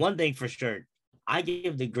 the one thing for sure, I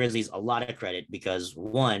give the Grizzlies a lot of credit because,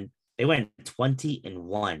 one, they went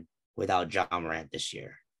 20-1 without Ja Morant this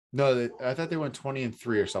year. No, I thought they went 20-3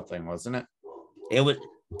 or something, wasn't it? It was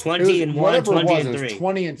 20-1, 20-3.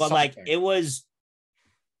 20 and but something. Like, it was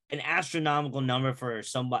an astronomical number for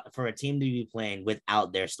a team to be playing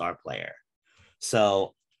without their star player.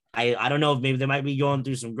 So I don't know if maybe they might be going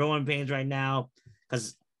through some growing pains right now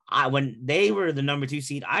because when they were the number 2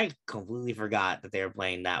 seed, I completely forgot that they were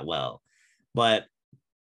playing that well. But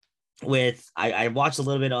I watched a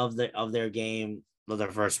little bit of their game, of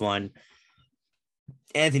their first one.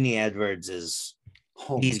 Anthony Edwards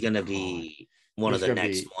he's gonna be one of the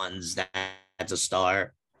next ones that's a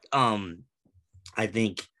star. I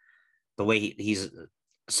think the way he's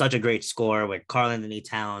such a great scorer with Karl-Anthony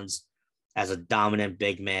Towns as a dominant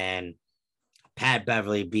big man, Pat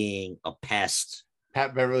Beverly being a pest.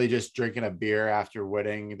 Pat Beverly just drinking a beer after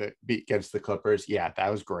winning the beat against the Clippers. Yeah,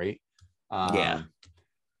 that was great.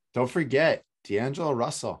 Don't forget D'Angelo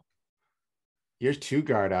Russell. Your 2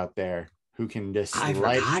 guard out there who can just I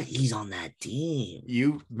forgot he's on that team.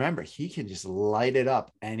 You remember he can just light it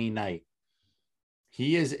up any night.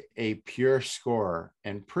 He is a pure scorer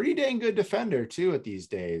and pretty dang good defender too at these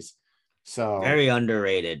days. So very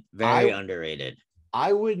underrated. Underrated.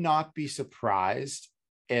 I would not be surprised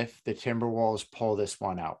if the Timberwolves pull this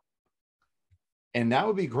one out. and that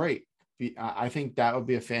would be great. I think that would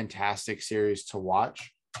be a fantastic series to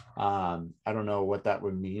watch. I don't know what that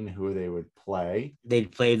would mean, who they would play.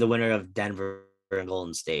 They'd play the winner of Denver and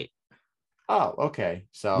Golden State. Oh, okay.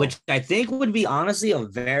 So, which I think would be honestly a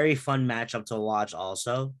very fun matchup to watch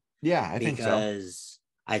also. Yeah, I think so. Because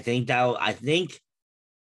I think I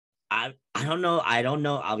don't know.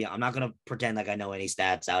 I'm not gonna pretend like I know any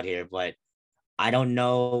stats out here, but I don't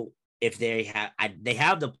know if they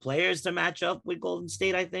have the players to match up with Golden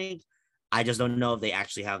State, I think. I just don't know if they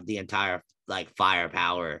actually have the entire like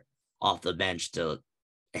firepower off the bench to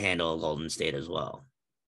handle Golden State as well.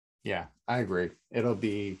 Yeah, I agree. It'll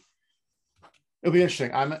be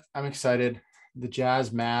interesting. I'm excited. The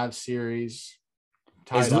Jazz Mavs series.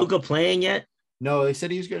 Is Luka playing yet? No, they said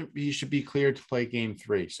he should be cleared to play game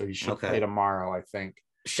 3. So he should play tomorrow, I think.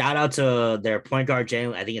 Shout out to their point guard,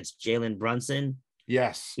 Jalen. I think it's Jalen Brunson.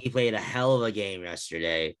 Yes. He played a hell of a game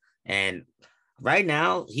yesterday. And right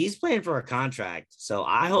now, he's playing for a contract. So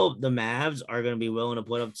I hope the Mavs are going to be willing to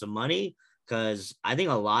put up some money because I think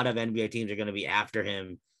a lot of NBA teams are going to be after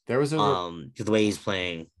him. There was the way he's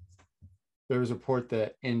playing. There was a report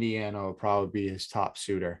that Indiana will probably be his top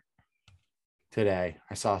suitor today.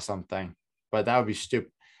 I saw something, but that would be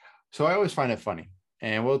stupid. So I always find it funny,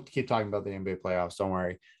 and we'll keep talking about the NBA playoffs. Don't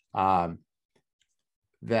worry.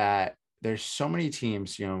 That there's so many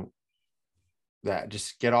teams, that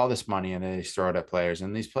just get all this money and then they throw it at players,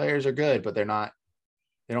 and these players are good, but they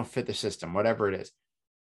don't fit the system, whatever it is.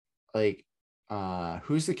 Like,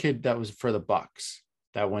 who's the kid that was for the Bucks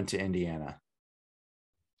that went to Indiana?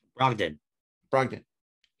 Brogdon.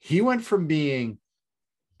 He went from being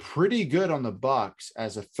pretty good on the Bucks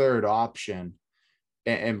as a third option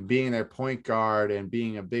and being their point guard and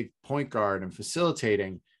being a big point guard and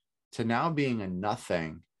facilitating to now being a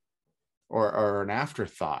nothing or an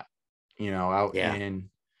afterthought, out in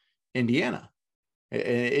Indiana.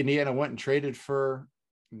 Indiana went and traded for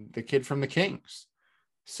the kid from the Kings.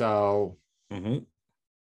 So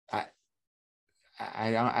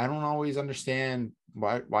I don't always understand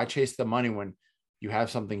why chase the money when you have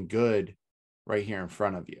something good right here in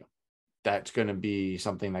front of you. That's going to be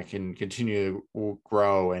something that can continue to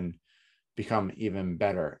grow and become even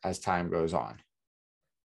better as time goes on.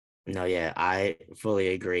 No, yeah, I fully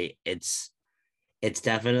agree. It's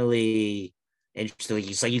definitely interesting.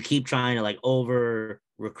 It's like you keep trying to like over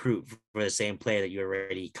recruit for the same player that you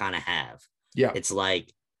already kind of have. Yeah. It's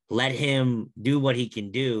like, let him do what he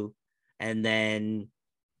can do and then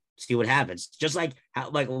see what happens. Just like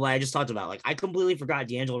what I just talked about. Like, I completely forgot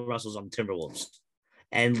D'Angelo Russell's on the Timberwolves.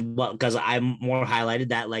 And because I'm more highlighted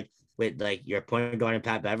that like with like your point guard and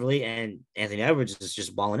Pat Beverly, and Anthony Edwards is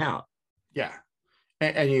just balling out. Yeah.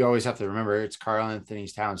 And you always have to remember it's Karl-Anthony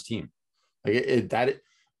Towns' team. Like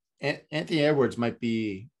Anthony Edwards might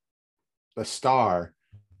be the star,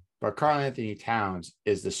 but Karl-Anthony Towns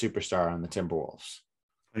is the superstar on the Timberwolves.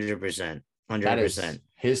 100%. 100%.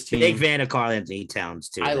 His team. Big fan of Karl-Anthony Towns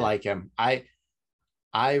too. I like him. I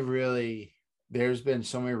really. There's been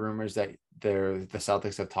so many rumors that the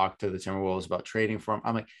Celtics have talked to the Timberwolves about trading for him.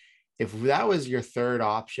 I'm like, if that was your third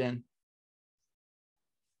option,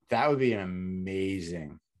 that would be an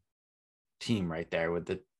amazing team right there with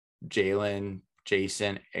the Jalen,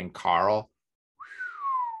 Jason, and Carl.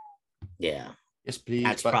 Yeah. Yes, please.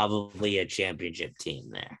 That's probably a championship team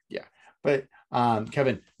there. Yeah. But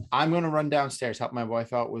Kevin, I'm going to run downstairs, help my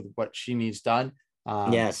wife out with what she needs done.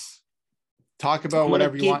 Yes. Talk about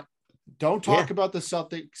whatever you want. Don't talk about the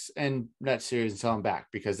Celtics and Nets series until I'm back,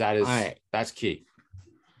 because that's key.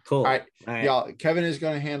 Cool. All right. Y'all, Kevin is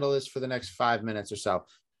going to handle this for the next 5 minutes or so.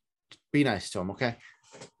 Be nice to him, okay?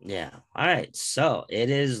 Yeah. All right. So it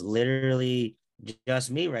is literally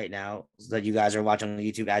just me right now that you guys are watching on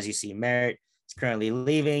YouTube. As you see, Merritt is currently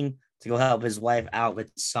leaving to go help his wife out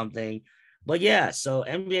with something. But yeah, so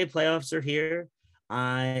NBA playoffs are here.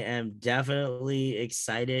 I am definitely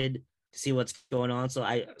excited to see what's going on. So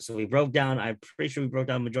we broke down, I'm pretty sure we broke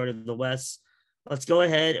down the majority of the West. Let's go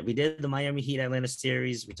ahead. We did the Miami Heat Atlanta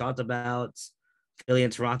series. We talked about Philly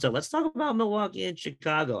and Toronto. Let's talk about Milwaukee and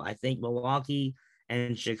Chicago. I think Milwaukee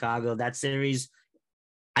and Chicago, that series,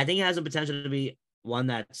 I think it has the potential to be one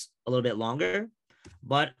that's a little bit longer,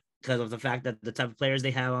 but because of the fact that the type of players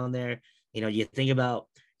they have on there, you think about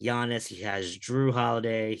Giannis, he has Drew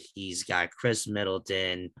Holiday, he's got Chris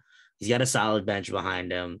Middleton, he's got a solid bench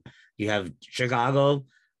behind him. You have Chicago,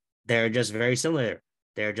 they're just very similar.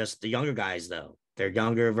 They're just the younger guys, though. They're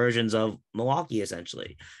younger versions of Milwaukee,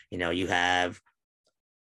 essentially. You have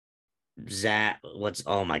Zach.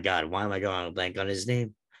 Oh my God, why am I drawing a blank on his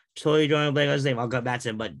name? Totally drawing a blank on his name. I'll get back to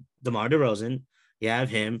him. But DeMar DeRozan, you have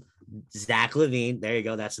him. Zach LaVine, there you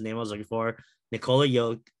go. That's the name I was looking for. Nikola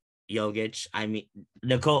Jokic. I mean,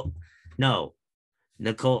 Nicole. No,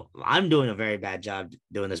 Nicole. I'm doing a very bad job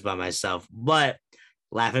doing this by myself, but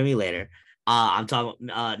laugh at me later. I'm talking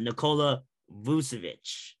Nikola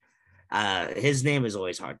Vucevic. His name is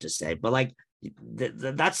always hard to say, but like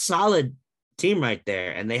that's solid team right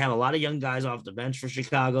there, and they have a lot of young guys off the bench for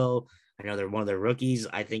Chicago. I know they're one of their rookies.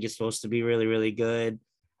 I think it's supposed to be really, really good.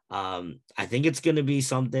 I think it's going to be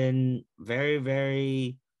something very,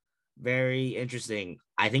 very, very interesting.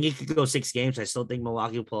 I think it could go 6 games. I still think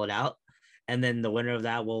Milwaukee will pull it out, and then the winner of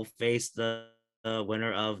that will face the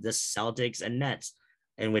winner of the Celtics and Nets,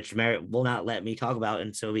 in which Merritt will not let me talk about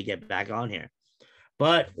until we get back on here.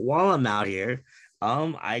 But while I'm out here,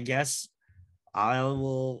 I guess I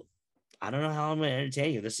will. I don't know how I'm going to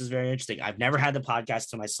entertain you. This is very interesting. I've never had the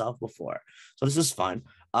podcast to myself before, so this is fun.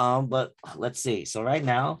 But let's see. So right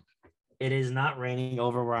now, it is not raining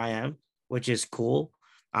over where I am, which is cool.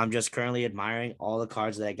 I'm just currently admiring all the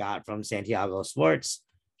cards that I got from Santiago Sports.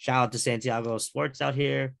 Shout out to Santiago Sports out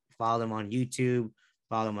here. Follow them on YouTube.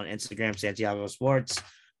 Follow them on Instagram, Santiago Sports.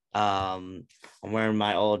 I'm wearing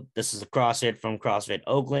my old. This is a CrossFit from CrossFit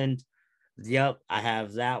Oakland. Yep, I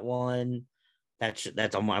have that one. That's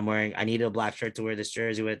I'm wearing. I needed a black shirt to wear this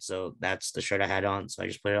jersey with, so that's the shirt I had on. So I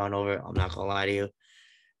just put it on over. I'm not gonna lie to you.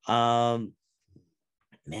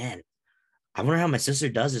 Man, I wonder how my sister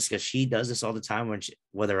does this because she does this all the time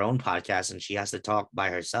with her own podcast and she has to talk by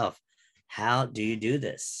herself. How do you do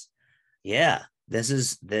this? Yeah, this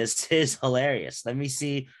is hilarious. Let me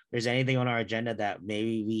see if there's anything on our agenda that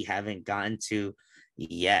maybe we haven't gotten to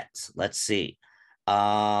yet. Let's see.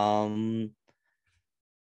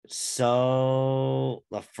 So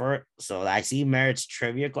I see Merritt's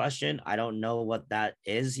trivia question. I don't know what that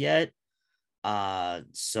is yet.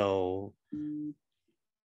 So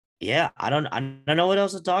yeah, I don't know what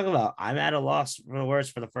else to talk about. I'm at a loss for words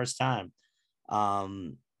for the first time.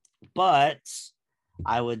 But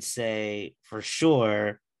I would say for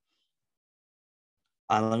sure.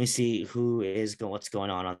 Let me see what's going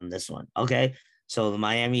on this one. Okay, so the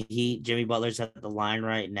Miami Heat, Jimmy Butler's at the line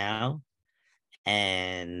right now,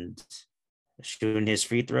 and shooting his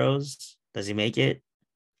free throws. Does he make it?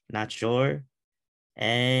 Not sure,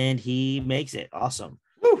 and he makes it. Awesome.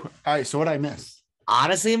 Woo. All right. So what I missed?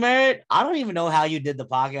 Honestly, Merritt, I don't even know how you did the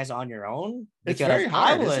podcast on your own because it's very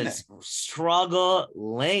hard, I was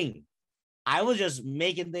struggling. I was just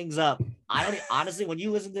making things up. I don't honestly, when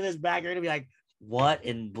you listen to this back, you're gonna be like, "What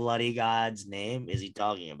in bloody God's name is he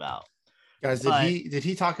talking about?" Guys, did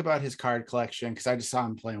he talk about his card collection? Because I just saw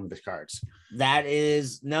him playing with his cards. That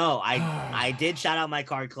is no. I did shout out my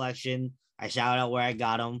card collection. I shouted out where I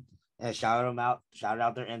got them. And shouted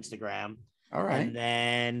out their Instagram. All right. And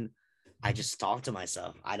then I just talked to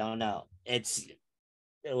myself. I don't know. It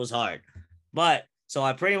was hard. But so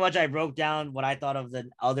I broke down what I thought of the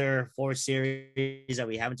other 4 series that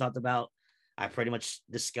we haven't talked about. I pretty much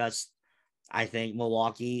discussed, I think,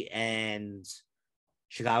 Milwaukee and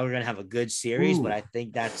Chicago are going to have a good series, but I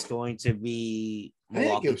think that's going to be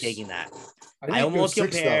Milwaukee taking that. I almost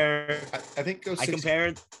compare. I think I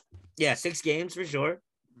compared, 6 games for sure.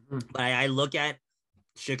 Mm-hmm. But I look at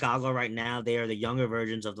Chicago right now. They are the younger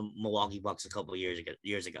versions of the Milwaukee Bucks a couple of years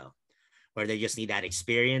ago, where they just need that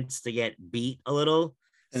experience to get beat a little,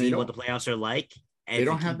 see what the playoffs are like. And they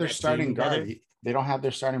don't have their starting guard. They don't have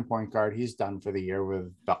their starting point guard. He's done for the year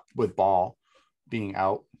with Ball being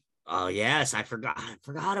out. Oh yes, I forgot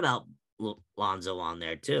about Lonzo on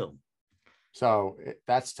there too. So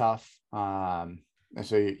that's tough. And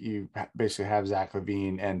so you basically have Zach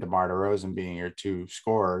LaVine and DeMar DeRozan being your 2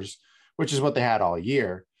 scorers, which is what they had all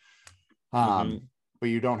year. But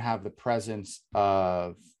you don't have the presence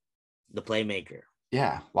of the playmaker.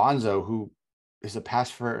 Yeah, Lonzo, who is a pass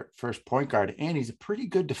first point guard, and he's a pretty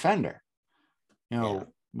good defender. Not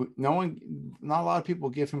a lot of people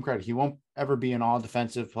give him credit. He won't ever be an all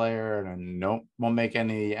defensive player and won't make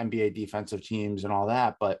any NBA defensive teams and all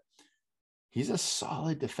that, but he's a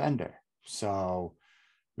solid defender. So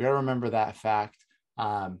we got to remember that fact.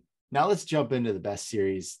 Now let's jump into the best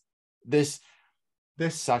series. This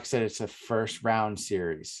sucks that it's a first round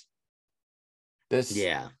series. This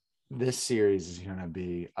series is going to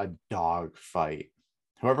be a dog fight.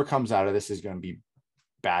 Whoever comes out of this is going to be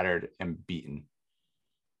battered and beaten.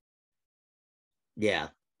 Yeah,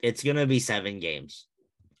 it's gonna be 7 games.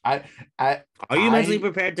 Are you mentally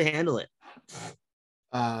prepared to handle it?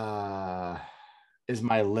 Is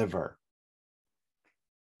my liver?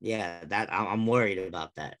 Yeah, that I'm worried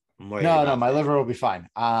about that. No, my liver will be fine.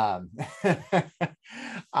 I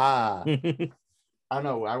don't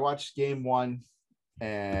know. I watched game 1,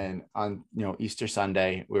 and on Easter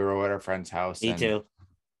Sunday we were at our friend's house. Me too.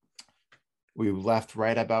 We left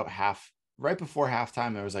right before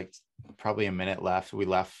halftime. There was like probably a minute left. We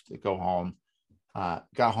left to go home.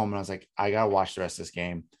 Got home and I was like, I gotta watch the rest of this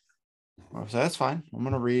game. I was like, that's fine. I'm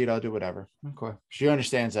gonna read. I'll do whatever. Okay. She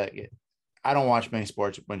understands that I don't watch many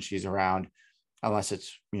sports when she's around, unless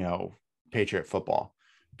it's Patriot football,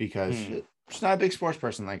 because she's not a big sports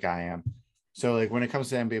person like I am. So like when it comes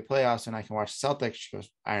to NBA playoffs and I can watch the Celtics, she goes,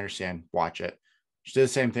 I understand, watch it. She did the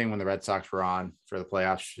same thing when the Red Sox were on for the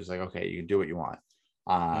playoffs. She's like, okay, you can do what you want.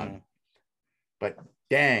 But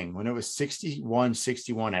dang, when it was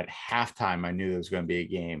 61-61 at halftime, I knew there was going to be a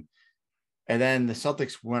game. And then the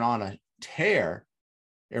Celtics went on a tear.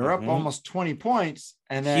 They were up almost 20 points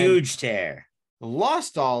and then huge tear.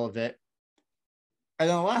 Lost all of it. And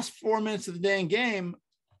then the last 4 minutes of the dang game,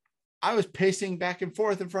 I was pacing back and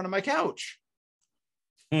forth in front of my couch.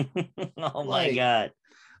 Oh my God.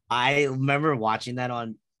 I remember watching that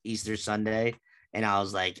on Easter Sunday and I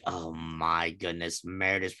was like, oh my goodness,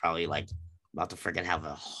 Meredith's probably like about to freaking have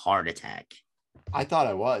a heart attack. I thought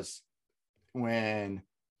I was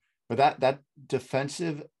but that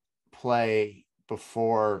defensive play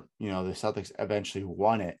before, the Celtics eventually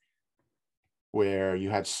won it, where you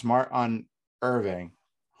had Smart on Irving,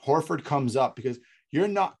 Horford comes up because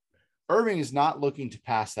Irving is not looking to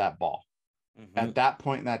pass that ball. At that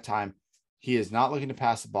point in that time, he is not looking to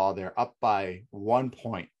pass the ball. They're up by 1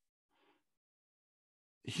 point.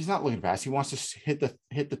 He's not looking to pass. He wants to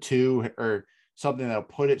hit the two or something that'll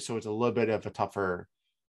put it so it's a little bit of a tougher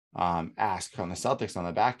ask on the Celtics on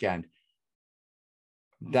the back end.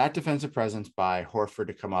 That defensive presence by Horford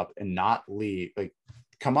to come up and not leave, like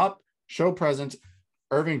come up, show presence,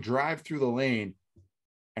 Irving drive through the lane,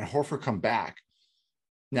 and Horford come back.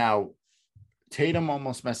 Now, Tatum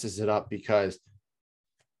almost messes it up because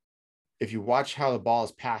if you watch how the ball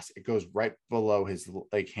is passed, it goes right below his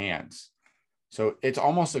hands. So it's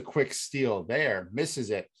almost a quick steal there, misses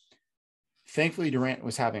it. Thankfully, Durant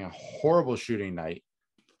was having a horrible shooting night.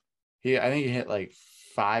 I think he hit like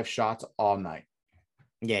 5 shots all night.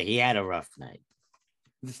 Yeah, he had a rough night.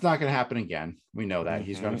 It's not going to happen again. We know that.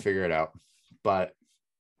 He's going to figure it out. But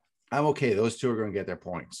I'm okay. Those two are going to get their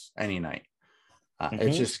points any night.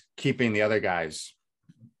 It's just keeping the other guys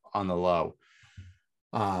on the low.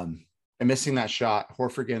 And missing that shot,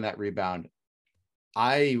 Horford getting that rebound.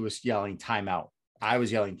 I was yelling timeout. I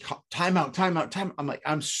was yelling timeout.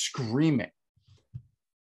 I'm screaming.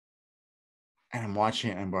 And I'm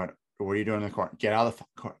watching it and I'm going, what are you doing in the corner? Get out of the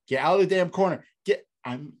corner. Get out of the damn corner.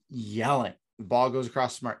 I'm yelling. The ball goes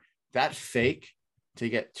across Smart. That fake to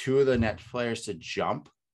get 2 of the Nets players to jump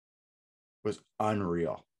was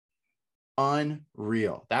unreal.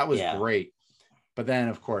 That was great. But then,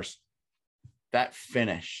 of course, that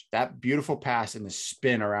finish, that beautiful pass and the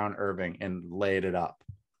spin around Irving and laid it up.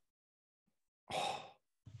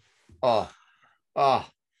 Oh,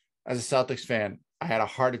 as a Celtics fan, I had a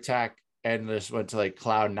heart attack and just went to like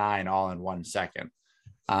cloud 9 all in 1 second.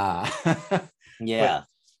 Yeah.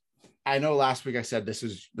 I know last week I said the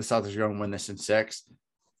Celtics are going to win this in 6.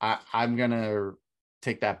 I'm going to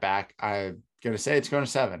take that back. I'm going to say it's going to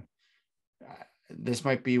 7. This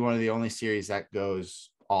might be one of the only series that goes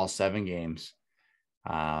all 7 games,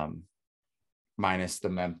 minus the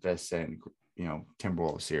Memphis and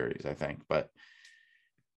Timberwolves series, I think. But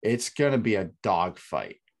it's going to be a dog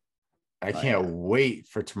fight. I can't wait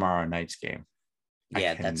for tomorrow night's game.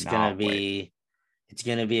 Yeah, that's going to be it's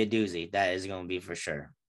going to be a doozy. That is going to be for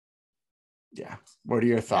sure. Yeah. What are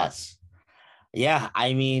your thoughts? Yeah,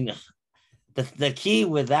 I mean, the key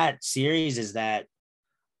with that series is that,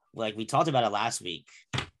 like we talked about it last week,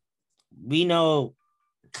 we know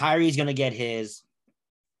Kyrie's going to get his,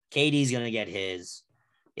 KD's going to get his.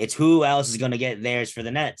 It's who else is going to get theirs for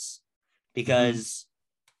the Nets. Because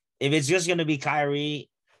if it's just going to be Kyrie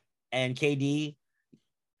and KD,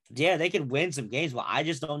 yeah, they could win some games, but I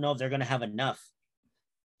just don't know if they're going to have enough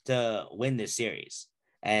to win this series.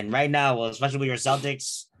 And right now, well, especially with your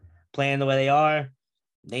Celtics playing the way they are,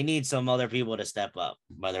 they need some other people to step up,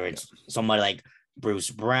 whether it's somebody like Bruce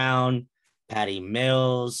Brown, Patty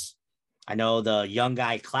Mills. I know the young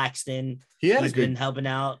guy Claxton. He's been helping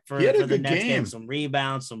out for the Nets, getting some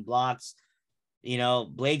rebounds, some blocks.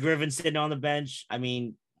 Blake Griffin sitting on the bench. I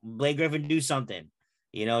mean, Blake Griffin, do something.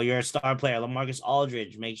 You're a star player. LaMarcus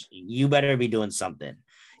Aldridge, you better be doing something.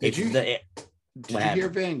 Did you hear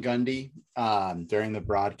Van Gundy during the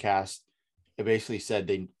broadcast? It basically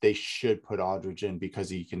said they should put Aldridge in because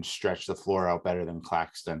he can stretch the floor out better than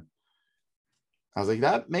Claxton. I was like,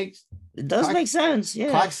 it does make sense. Yeah.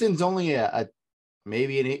 Claxton's only a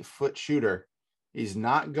maybe an 8-foot shooter. He's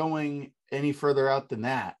not going any further out than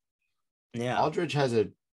that. Yeah. Aldridge has a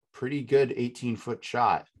pretty good 18-foot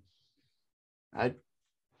shot.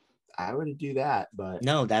 I wouldn't do that, but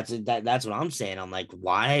No, that's what I'm saying. I'm like,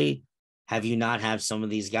 why have you not have some of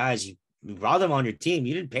these guys? You brought them on your team.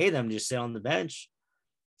 You didn't pay them to just sit on the bench.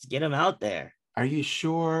 Just get them out there. are you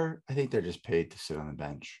sure? I think they're just paid to sit on the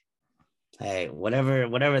bench. Hey,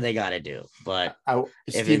 whatever they got to do. But if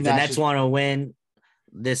Steve the Nash Nets want to win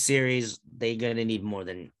this series, they're gonna need more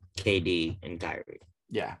than KD and Kyrie.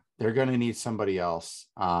 Yeah, they're gonna need somebody else.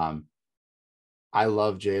 I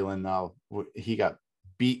love Jalen though. He got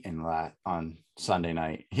beaten on Sunday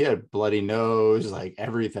night. He had bloody nose, like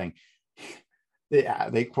everything.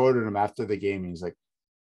 They quoted him after the game. He's like,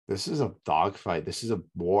 "This is a dogfight. This is a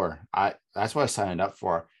war. That's what I signed up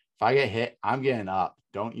for. If I get hit, I'm getting up.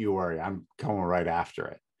 Don't you worry. I'm going right after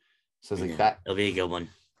it." So it's like that. It'll be a good one.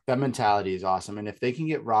 That mentality is awesome. And if they can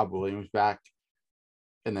get Rob Williams back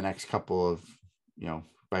in the next couple of,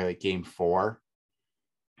 by like game 4,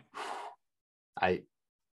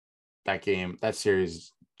 that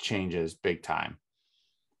series changes big time.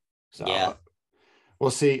 So yeah,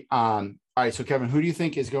 we'll see. All right. So Kevin, who do you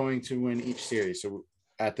think is going to win each series? So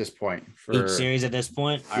at this point, each series at this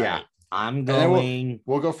point, all right. I'm going.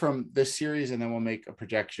 We'll go from this series, and then we'll make a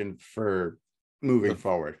projection for moving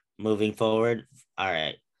forward. Moving forward. All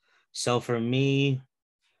right. So for me,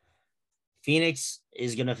 Phoenix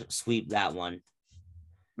is gonna sweep that one.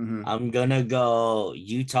 Mm-hmm. I'm gonna go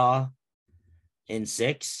Utah in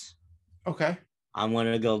 6. Okay. I'm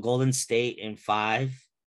gonna go Golden State in 5.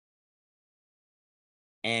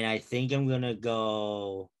 And I think I'm gonna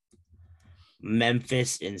go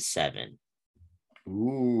Memphis in 7.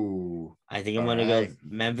 Ooh. I think I'm gonna go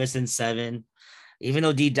Memphis in 7. Even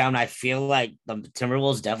though deep down I feel like the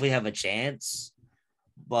Timberwolves definitely have a chance,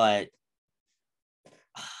 but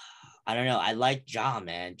I don't know. I like Ja,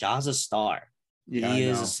 man. Ja's a star. Yeah, he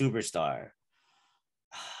is a superstar.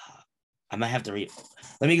 I might have to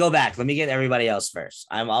let me go back. Let me get everybody else first.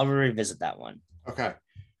 I'll revisit that one. Okay.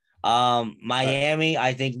 Miami,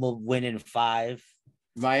 I think will win in 5.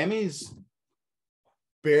 Miami's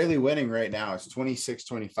barely winning right now. It's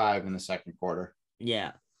 26-25 in the second quarter.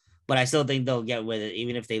 Yeah. But I still think they'll get with it.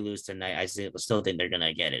 Even if they lose tonight, I still think they're going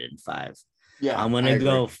to get it in 5. Yeah. I'm going to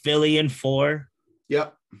go Philly in 4.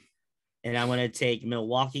 Yep. And I'm going to take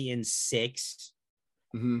Milwaukee in 6.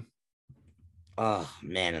 Mm-hmm. Oh,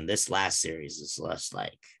 man. And this last series is less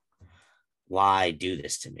like, why do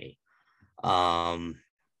this to me? I'm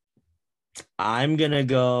going to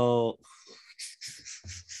go.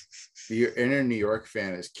 Your inner New York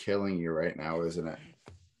fan is killing you right now, isn't it?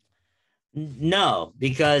 No,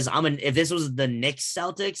 because if this was the Knicks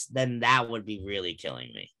Celtics, then that would be really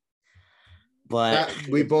killing me. But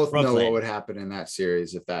we both know what would happen in that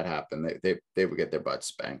series if that happened. They would get their butts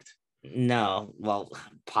spanked. No, well,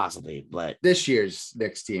 possibly, but this year's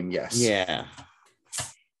Knicks team, yes. Yeah.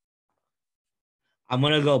 I'm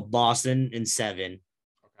gonna go Boston in 7.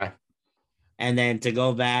 Okay. And then to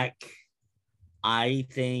go back, I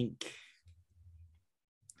think.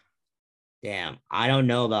 Damn, I don't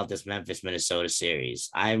know about this Memphis Minnesota series.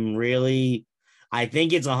 I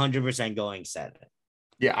think it's 100% going 7.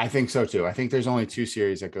 Yeah, I think so too. I think there's only 2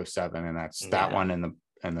 series that go 7, and that's that one and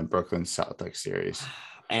the Brooklyn Celtics series.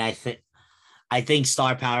 And I think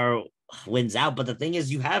star power wins out, but the thing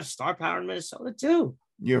is, you have star power in Minnesota too.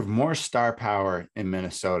 You have more star power in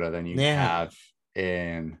Minnesota than you have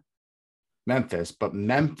in Memphis, but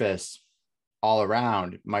Memphis all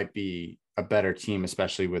around might be a better team,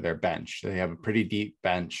 especially with their bench. They have a pretty deep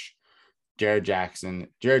bench. Jared Jack,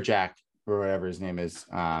 or whatever his name is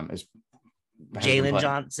Jalen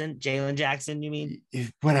Jackson, you mean?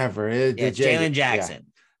 Whatever. Jalen Jackson.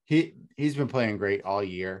 Yeah. He's been playing great all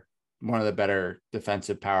year. One of the better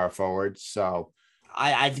defensive power forwards. So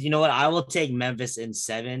you know what? I will take Memphis in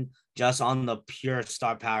 7 just on the pure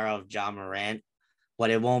star power of Ja Morant, but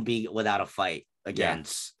it won't be without a fight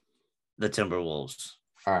against the Timberwolves.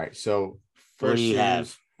 All right. So first, what do you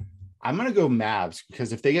have? I'm going to go Mavs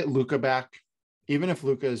because if they get Luka back, even if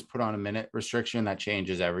Luka is put on a minute restriction, that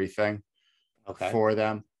changes everything for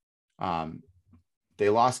them. They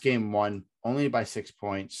lost game 1 only by 6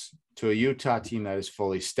 points to a Utah team that is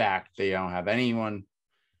fully stacked. They don't have anyone,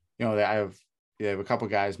 they have a couple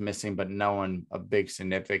guys missing, but no one of big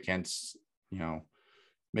significance.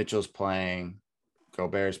 Mitchell's playing,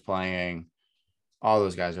 Gobert's playing, all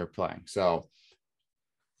those guys are playing. So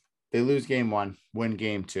they lose game 1, win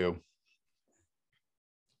game 2.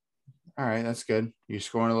 All right, that's good. You're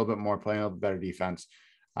scoring a little bit more, playing a little bit better defense.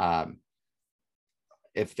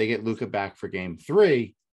 If they get Luka back for game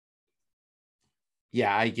 3,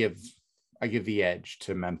 I give the edge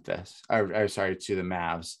to Memphis. To the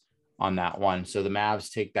Mavs on that one. So the Mavs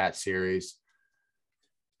take that series.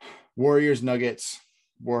 Warriors, Nuggets,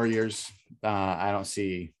 Warriors. I don't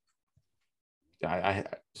see.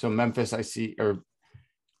 So Memphis, I see, or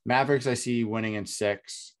Mavericks, I see winning in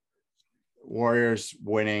 6. Warriors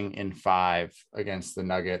winning in 5 against the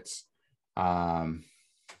Nuggets.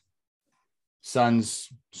 Suns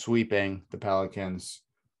sweeping the Pelicans.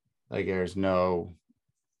 Like there's no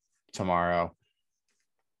tomorrow.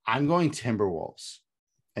 I'm going Timberwolves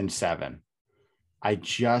in 7. I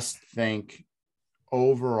just think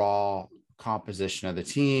overall composition of the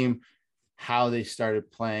team, how they started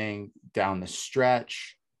playing down the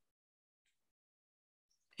stretch,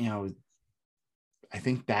 I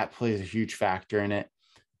think that plays a huge factor in it.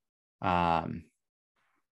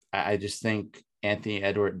 I just think Anthony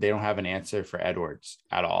Edwards, they don't have an answer for Edwards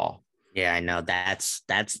at all. Yeah, I know.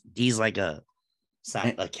 He's like a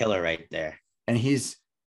killer right there. And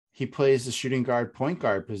he plays the shooting guard, point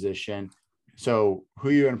guard position. So who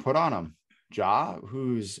are you going to put on him? Ja,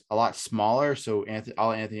 who's a lot smaller. So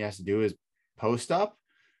all Anthony has to do is post up,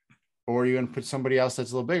 or are you going to put somebody else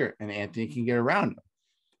that's a little bigger and Anthony can get around him?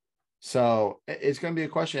 So it's going to be a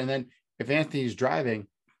question. And then if Anthony's driving,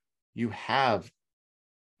 you have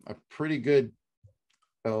a pretty good,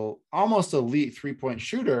 almost elite 3-point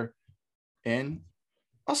shooter in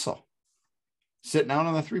Russell sitting out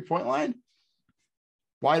on the 3-point line,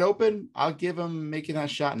 wide open. I'll give him making that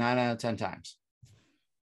shot 9 out of 10 times.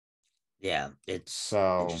 Yeah, it's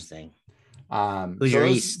so interesting. Who's your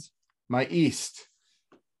East? My East,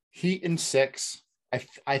 Heat in 6.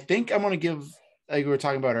 I think I'm going to give, like we were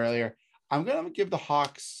talking about earlier, I'm going to give the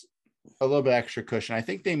Hawks a little bit extra cushion. I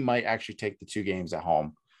think they might actually take the 2 games at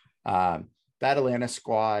home. That Atlanta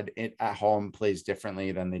squad at home plays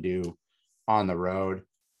differently than they do on the road.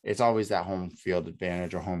 It's always that home field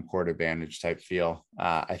advantage or home court advantage type feel,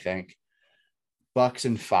 I think. Bucks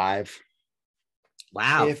in 5.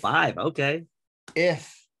 Wow, 5. Okay.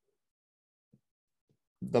 If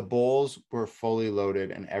the Bulls were fully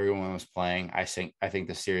loaded and everyone was playing, I think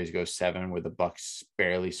the series goes 7 with the Bucks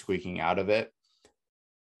barely squeaking out of it.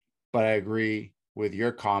 But I agree with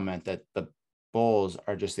your comment that the Bulls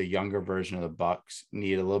are just a younger version of the Bucks,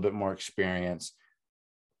 need a little bit more experience.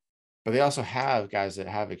 But they also have guys that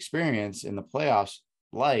have experience in the playoffs,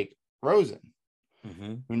 like Rosen,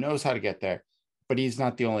 who knows how to get there. But he's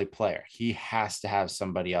not the only player. He has to have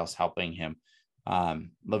somebody else helping him.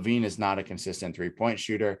 Levine is not a consistent 3-point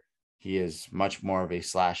shooter. He is much more of a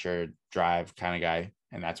slasher drive kind of guy,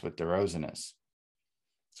 and that's what DeRozan is.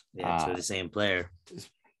 Yeah, it's the same player.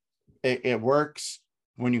 It works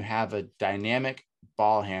when you have a dynamic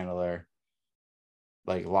ball handler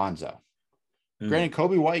like Lonzo. Granted,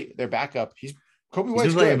 Kobe White, their backup, Kobe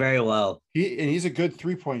White's playing very well. He's a good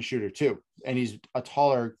 3-point shooter too, and he's a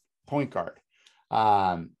taller point guard.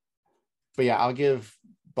 But yeah, I'll give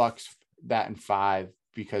Bucks that in 5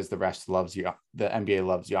 because the NBA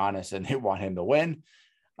loves Giannis and they want him to win.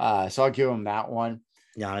 So I'll give him that one.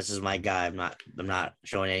 Giannis is my guy. I'm not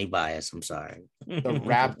showing any bias. I'm sorry. The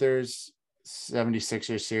Raptors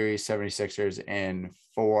 76ers series, 76ers in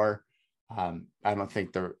 4. I don't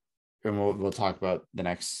think and we'll talk about the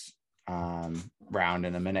next round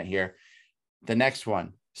in a minute here. The next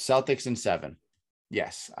one, Celtics in 7.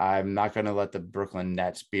 Yes, I'm not going to let the Brooklyn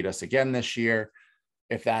Nets beat us again this year.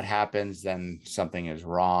 If that happens, then something is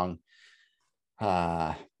wrong.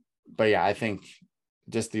 But yeah, I think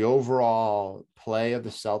just the overall play of the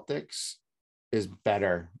Celtics is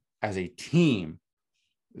better as a team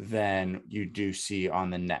than you do see on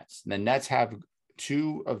the Nets. The Nets have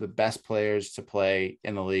 2 of the best players to play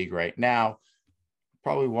in the league right now.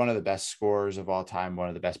 Probably one of the best scorers of all time, one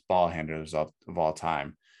of the best ball handlers of all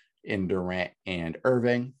time in Durant and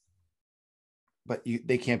Irving. But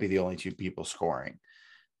they can't be the only 2 people scoring.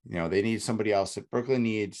 They need somebody else. Brooklyn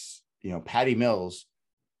needs, Patty Mills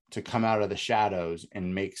to come out of the shadows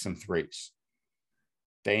and make some threes.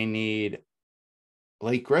 They need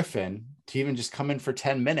Blake Griffin to even just come in for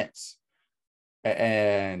 10 minutes.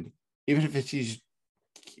 And even if he's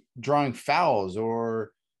drawing fouls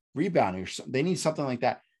or rebounding, they need something like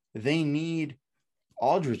that. They need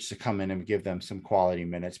Aldridge to come in and give them some quality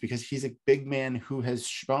minutes because he's a big man who has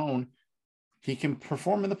shown he can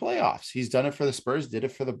perform in the playoffs. He's done it for the Spurs, did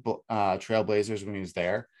it for the Trailblazers when he was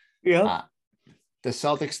there. Yeah. The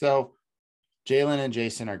Celtics, though, Jalen and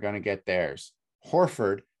Jason are going to get theirs.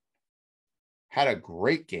 Horford had a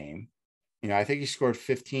great game. I think he scored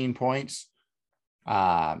 15 points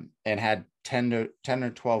and had 10 or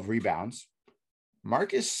 12 rebounds.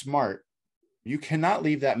 Marcus Smart, you cannot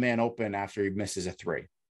leave that man open after he misses a 3.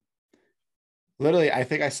 Literally, I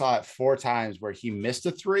think I saw it 4 times where he missed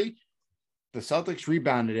a 3. The Celtics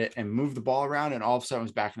rebounded it and moved the ball around, and all of a sudden it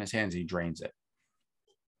was back in his hands and he drains it.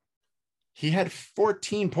 He had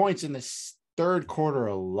 14 points in the third quarter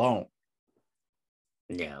alone.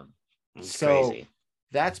 Yeah, it's so crazy.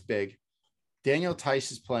 That's big. Daniel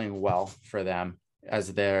Tice is playing well for them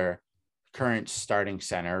as their current starting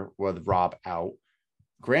center with Rob out.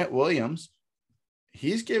 Grant Williams,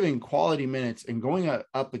 he's giving quality minutes and going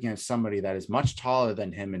up against somebody that is much taller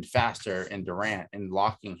than him and faster, and Durant, and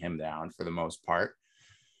locking him down for the most part.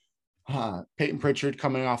 Peyton Pritchard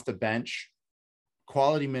coming off the bench,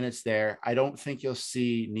 quality minutes there. I don't think you'll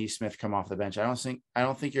see Nesmith come off the bench. I don't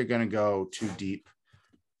think you're going to go too deep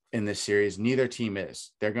in this series. Neither team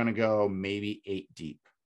is. They're going to go maybe 8 deep,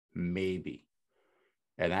 maybe,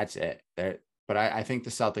 and that's it. But I think the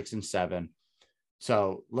Celtics in 7.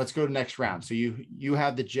 So let's go to next round. So you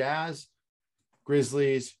have the Jazz,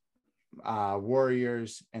 Grizzlies,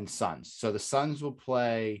 Warriors, and Suns. So the Suns will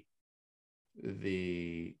play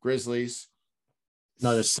the Grizzlies.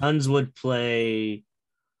 No, the Suns would play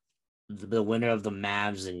the winner of the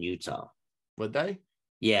Mavs in Utah. Would they?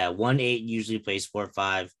 Yeah, 1-8 usually plays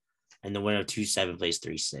 4-5, and the winner of 2-7 plays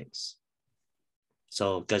 3-6.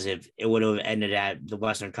 So, because if it would have ended at the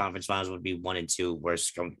Western Conference Finals, would be 1-2,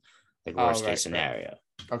 worst case scenario.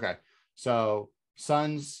 Right. Okay, so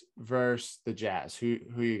Suns versus the Jazz. Who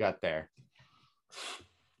you got there?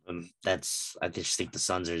 I just think the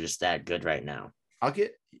Suns are just that good right now. How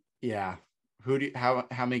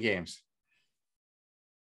many games?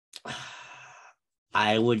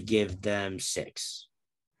 I would give them 6.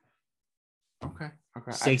 Okay.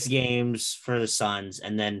 6 games for the Suns,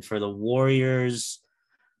 and then for the Warriors,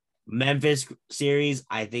 Memphis series,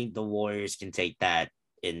 I think the Warriors can take that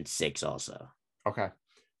in 6 also. Okay.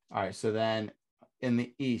 All right. So then in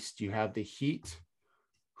the East, you have the Heat,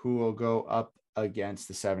 who will go up against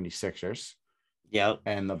the 76ers. Yep.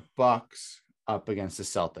 And the Bucks up against the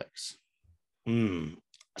Celtics.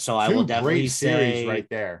 So I will definitely say series right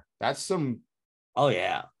there. That's some. Oh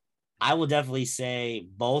yeah, I will definitely say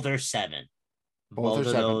both are 7. Both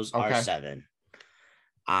of those are 7.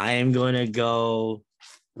 I am going to go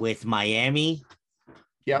with Miami.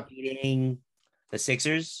 Yep. Beating the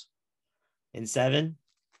Sixers in 7.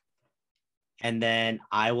 And then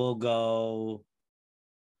I'm going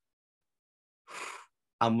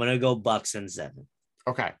to go Bucks in 7.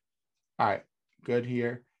 Okay. All right. Good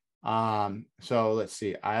here. So let's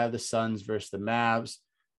see. I have the Suns versus the Mavs.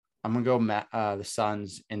 I'm going to go the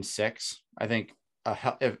Suns in 6. I think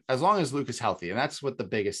as long as Luka's healthy, and that's what the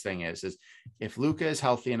biggest thing is if Luka is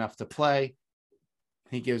healthy enough to play,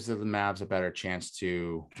 he gives the Mavs a better chance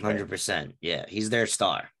to 100%. Yeah, he's their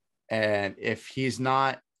star. And if he's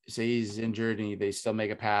not, say he's injured and they still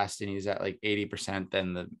make a pass and he's at like 80%,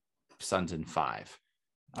 then the Suns in 5.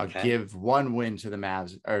 I'll give 1 win to the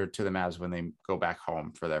Mavs when they go back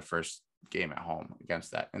home for their first game at home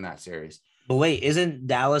against in that series. But wait, isn't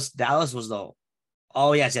Dallas was the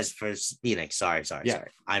yes, for Phoenix. Sorry.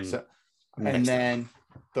 And then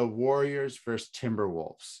the Warriors versus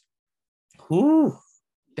Timberwolves. Who?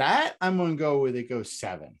 That I'm going to go with it goes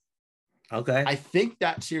 7. Okay. I think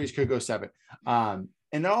that series could go 7. And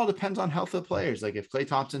it all depends on health of the players. Like if Klay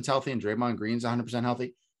Thompson's healthy and Draymond Green's 100%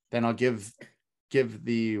 healthy, then I'll give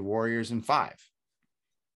the Warriors in 5.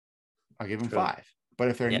 I'll give them 5. But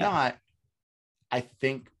if they're not, I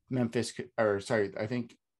think I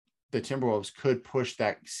think the Timberwolves could push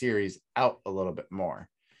that series out a little bit more.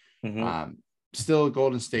 Mm-hmm. Still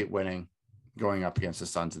Golden State winning, going up against the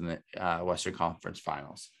Suns in the Western Conference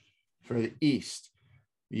Finals. For the East,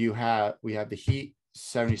 we have the Heat,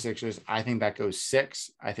 76ers. I think that goes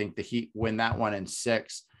 6. I think the Heat win that one in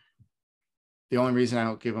 6. The only reason I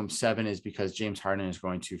don't give them 7 is because James Harden is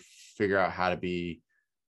going to figure out how to be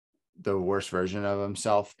the worst version of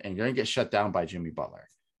himself and going to get shut down by Jimmy Butler.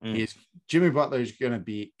 Jimmy Butler is going to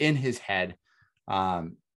be in his head.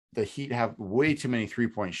 The Heat have way too many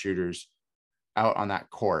 3-point shooters out on that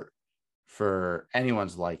court for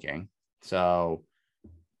anyone's liking. So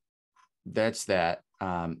that's that.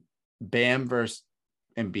 Bam versus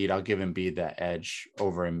Embiid. I'll give Embiid that edge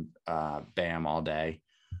over Bam all day.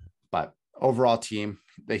 But overall team,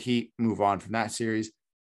 the Heat move on from that series.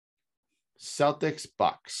 Celtics,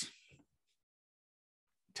 Bucks.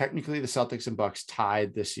 Technically, the Celtics and Bucks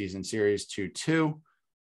tied this season series 2-2.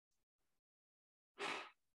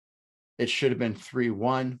 It should have been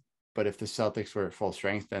 3-1, but if the Celtics were at full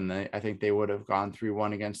strength, then I think they would have gone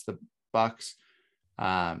 3-1 against the Bucks.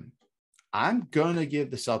 I'm going to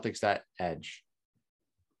give the Celtics that edge.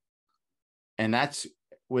 And that's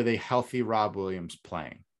with a healthy Rob Williams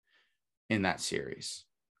playing in that series.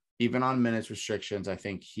 Even on minutes restrictions, I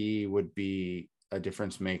think he would be a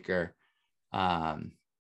difference maker.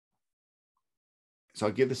 So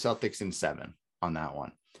I'll give the Celtics in 7 on that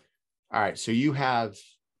one. All right. So you have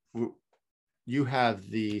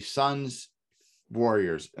the Suns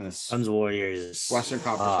Warriors in the Suns Warriors Western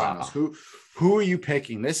Conference Finals. Who are you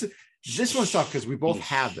picking? This one's tough because we both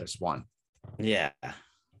have this one. Yeah.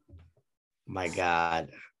 My God.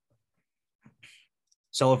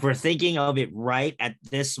 So if we're thinking of it right at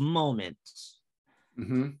this moment,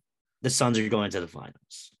 the Suns are going to the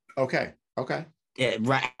finals. Okay.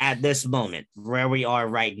 Right at this moment, where we are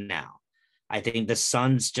right now, I think the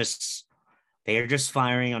Suns they're just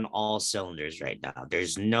firing on all cylinders right now.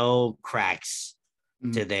 There's no cracks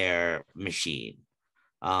to their machine.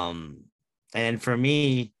 And for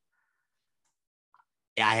me,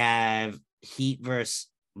 I have Heat versus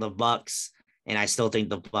the Bucks, and I still think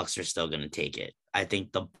the Bucks are still going to take it. I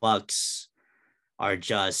think the Bucks are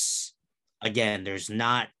just, again, there's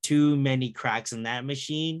not too many cracks in that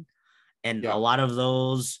machine, and a lot of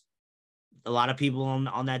people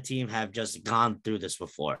on that team have just gone through this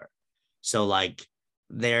before. So like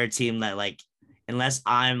they're a team that like, unless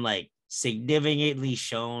I'm like significantly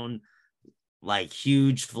shown like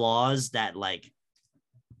huge flaws that like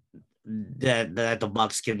that the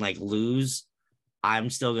Bucks can like lose,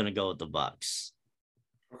 I'm still gonna go with the Bucks.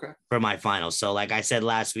 Okay. For my finals. So like I said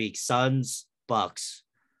last week, Suns, Bucks,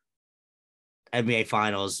 NBA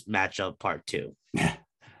Finals matchup part 2.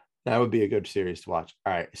 That would be a good series to watch.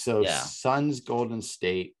 All right. So Suns, Golden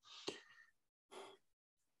State.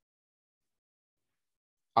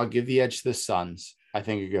 I'll give the edge to the Suns. I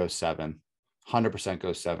think it goes 7. 100%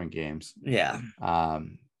 goes 7 games. Yeah.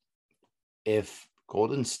 If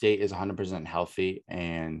Golden State is 100% healthy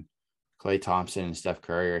and Klay Thompson and Steph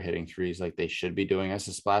Curry are hitting threes like they should be doing as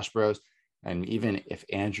the Splash Bros, and even if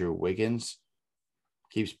Andrew Wiggins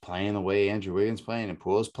keeps playing the way Andrew Wiggins playing and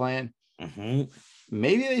Poole's playing,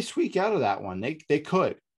 maybe they squeak out of that one. They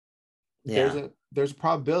could. Yeah. There's a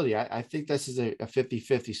probability. I think this is a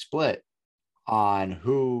 50-50 split on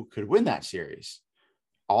who could win that series,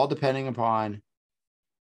 all depending upon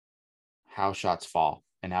how shots fall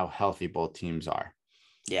and how healthy both teams are.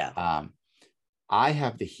 Yeah. I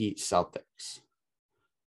have the Heat Celtics.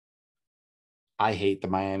 I hate the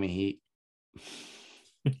Miami Heat.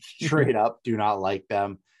 Straight up, do not like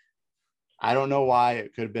them. I don't know why.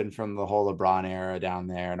 It could have been from the whole LeBron era down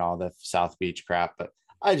there and all the South Beach crap, but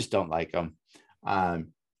I just don't like them.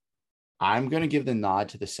 I'm going to give the nod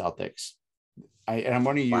to the Celtics. I'm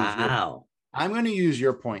going to use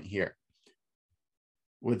your point here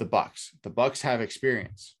with the Bucks. The Bucks have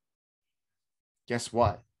experience. Guess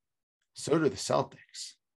what? So do the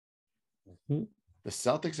Celtics. The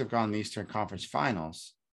Celtics have gone to the Eastern Conference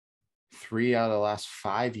Finals 3 out of the last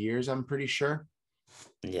 5 years, I'm pretty sure.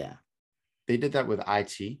 Yeah. They did that with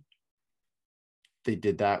IT. They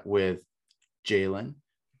did that with Jalen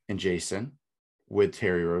and Jason, with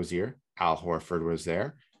Terry Rozier. Al Horford was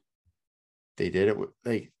there. They did it with,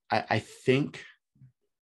 like, I think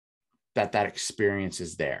that experience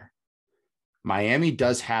is there. Miami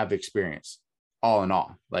does have experience, all in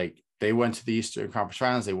all. Like, they went to the Eastern Conference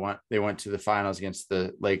Finals. They went to the finals against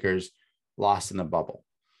the Lakers, lost in the bubble.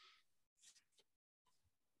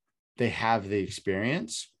 They have the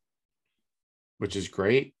experience, which is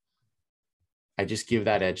great. I just give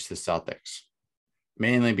that edge to the Celtics,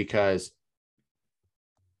 mainly because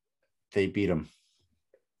they beat them.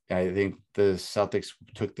 I think the Celtics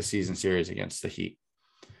took the season series against the Heat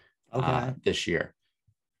this year,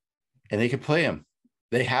 and they could play them.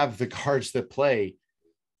 They have the guards that play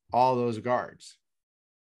all those guards.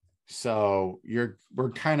 So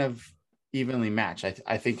we're kind of evenly matched.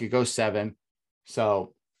 I think it goes 7.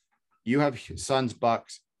 So you have Suns,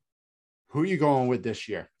 Bucks. Who are you going with this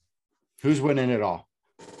year? Who's winning it all?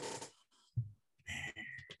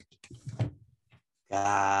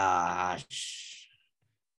 Gosh.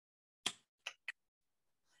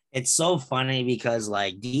 It's so funny because,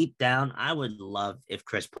 like, deep down, I would love if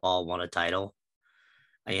Chris Paul won a title.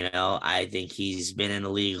 You know, I think he's been in the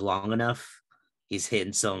league long enough. He's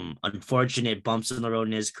hitting some unfortunate bumps in the road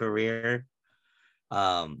in his career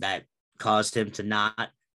that caused him to not,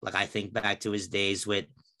 like, I think back to his days with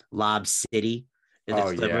Lob City, the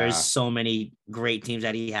Clippers, yeah. So many great teams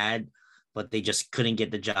that he had, but they just couldn't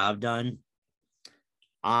get the job done.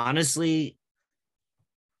 Honestly,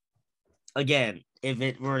 again, if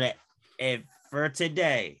for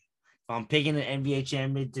today, if I'm picking an NBA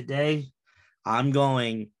champion today, I'm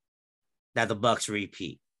going that the Bucks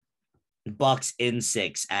repeat. Bucks in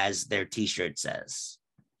 6, as their t-shirt says.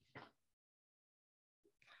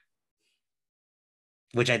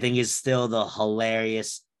 Which I think is still the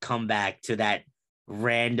hilarious comeback to that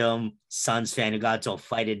random Suns fan who got to a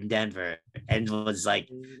fight in Denver and was like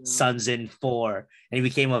Suns in 4. And he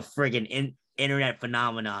became a friggin' internet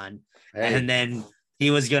phenomenon. Hey. And then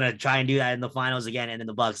he was gonna try and do that in the finals again. And then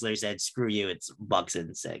the Bucks literally said, screw you, it's Bucks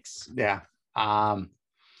in 6. Yeah.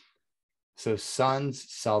 So Suns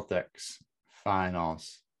Celtics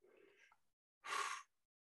finals.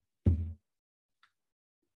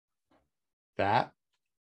 That's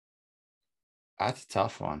a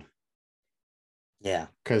tough one. Yeah.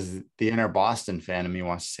 Because the inner Boston fan of me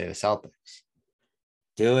wants to say the Celtics.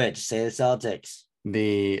 Do it. Say the Celtics.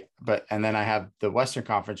 And then I have the Western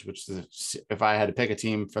Conference, which is, if I had to pick a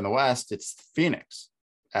team from the West, it's Phoenix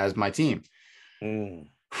as my team. And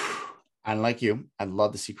like you, I'd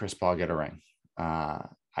love to see Chris Paul get a ring.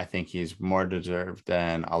 I think he's more deserved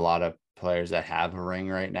than a lot of players that have a ring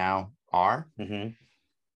right now are. Mm-hmm.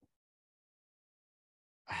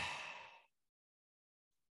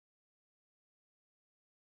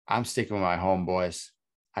 I'm sticking with my homeboys.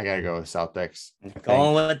 I got to go with Celtics.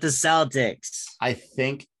 Going with the Celtics. I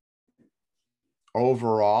think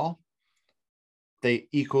overall, they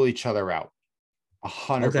equal each other out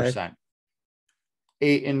 100%.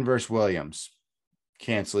 Ayton versus Williams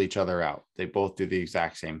cancel each other out. They both do the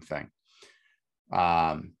exact same thing.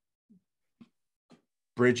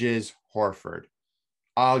 Bridges, Horford.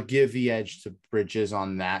 I'll give the edge to Bridges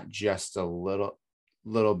on that just a little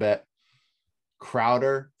bit.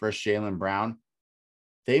 Crowder versus Jaylen Brown.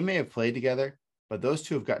 They may have played together, but those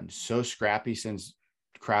two have gotten so scrappy since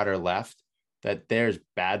Crowder left that there's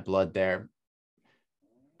bad blood there.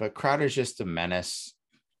 But Crowder's just a menace,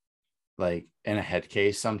 like in a head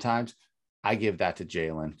case sometimes. I give that to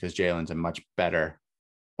Jaylen because Jaylen's a much better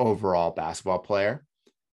overall basketball player.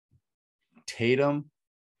 Tatum,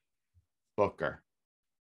 Booker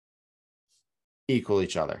equal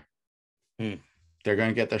each other. They're going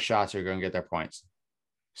to get their shots. They're going to get their points.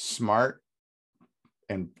 Smart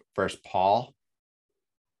and versus Paul.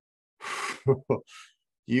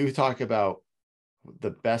 You talk about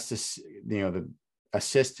the best, the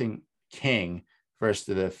assisting king versus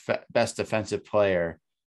the best defensive player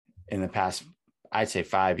in the past, I'd say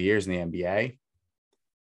 5 years in the NBA.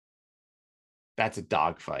 That's a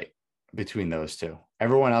dogfight between those two.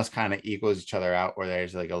 Everyone else kind of equals each other out, where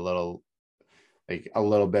there's like a little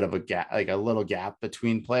bit of a gap, like a little gap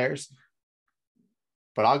between players.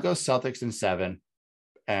 But I'll go Celtics in 7,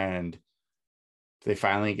 and they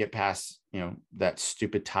finally get past, that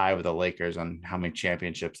stupid tie with the Lakers on how many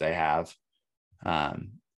championships they have,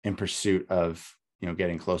 in pursuit of,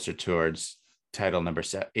 getting closer towards title number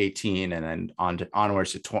 18, and then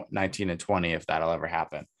onwards to 19 and 20, if that'll ever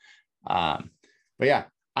happen. But yeah,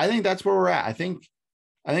 I think that's where we're at. I think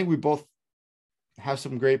we both have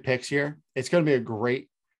some great picks here. It's going to be a great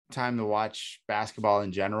time to watch basketball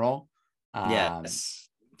in general. Yes.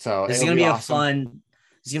 So it's going to be awesome.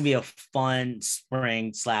 It's going to be a fun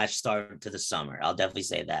spring / start to the summer. I'll definitely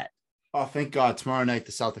say that. Oh, thank God. Tomorrow night,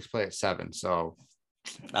 the Celtics play at 7. So.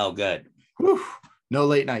 Oh, good. Whew. No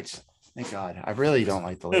late nights. Thank God. I really don't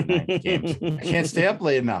like the late night games. I can't stay up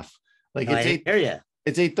late enough. Like it's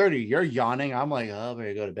 8:30. You're yawning. I'm like, oh, I'm going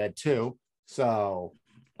to go to bed too. So.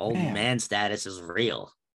 Old man status is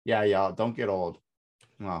real. Yeah, y'all don't get old.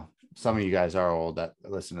 Well, some of you guys are old that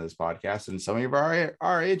listen to this podcast, and some of you are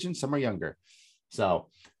our age and some are younger. So,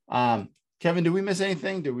 Kevin, did we miss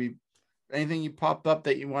anything? Anything you popped up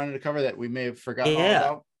that you wanted to cover that we may have forgotten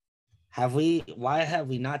all about? Why have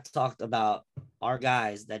we not talked about our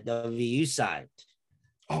guys that WVU signed?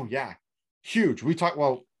 Oh yeah. Huge. I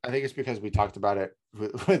think it's because we talked about it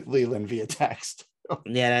with Leland via text.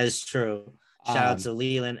 Yeah, that is true. Shout out to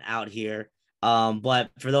Leland out here.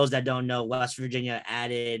 But for those that don't know, West Virginia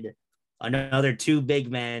added another 2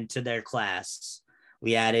 big men to their class.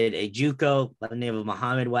 We added a JUCO by the name of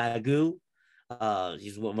Muhammad Wagyu.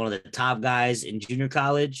 He's one of the top guys in junior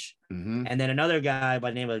college. Mm-hmm. And then another guy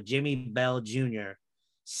by the name of Jimmy Bell Jr.,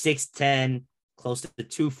 6'10", close to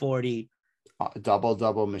 240.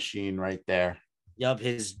 Double machine right there. Yep,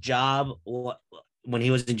 his job when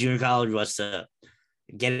he was in junior college was to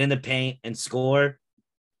get in the paint and score.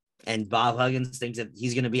 And Bob Huggins thinks that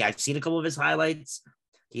he's going to be, I've seen a couple of his highlights.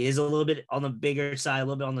 He is a little bit on the bigger side, a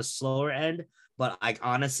little bit on the slower end. But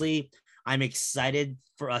I'm excited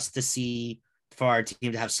for our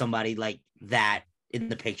team to have somebody like that in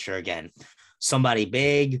the picture again. Somebody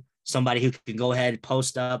big, somebody who can go ahead,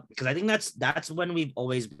 post up. Because I think that's when we've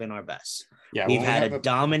always been our best. Yeah, we've had a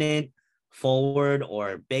dominant forward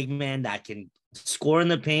or big man that can score in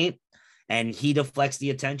the paint, and he deflects the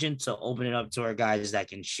attention to open it up to our guys that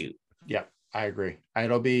can shoot. Yeah, I agree.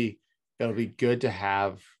 It'll be good to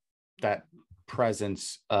have that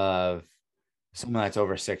presence of someone that's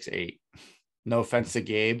over 6'8". No offense to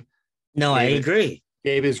Gabe. No, I agree.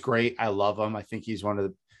 Gabe is great. I love him. I think he's one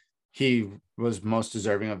of he was most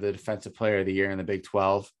deserving of the Defensive Player of the Year in the Big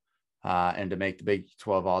 12, and to make the Big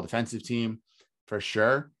 12 All Defensive Team for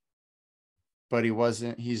sure. But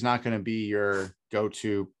he's not going to be your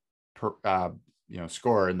go-to,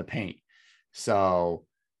 scorer in the paint. So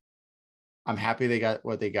I'm happy they got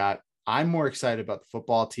what they got. I'm more excited about the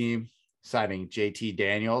football team signing JT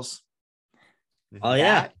Daniels. Oh,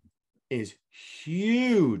 yeah. That is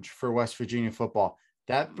huge for West Virginia football.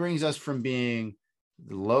 That brings us from being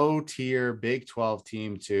the low tier Big 12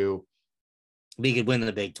 team to we could win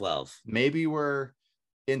the Big 12. Maybe we're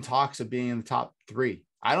in talks of being in the top 3.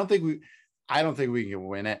 I don't think we can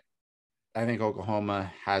win it. I think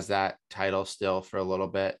Oklahoma has that title still for a little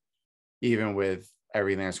bit, even with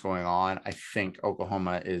everything that's going on. I think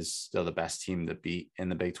Oklahoma is still the best team to beat in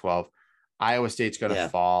the Big 12. Iowa State's going to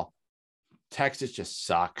fall. Texas just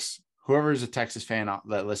sucks. Whoever's a Texas fan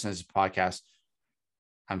that listens to this podcast,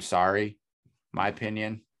 I'm sorry. My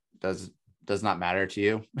opinion does not matter to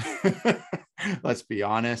you. Let's be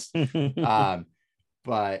honest.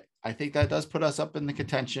 But I think that does put us up in the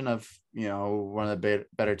contention of, one of the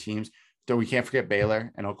better teams. So we can't forget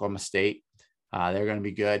Baylor and Oklahoma State. They're going to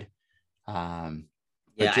be good. JT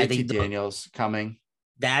I think Daniels coming.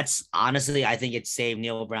 That's honestly, I think it saved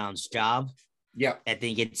Neil Brown's job. Yeah. I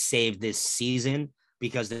think it saved this season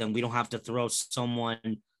because then we don't have to throw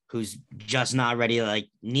someone who's just not ready, like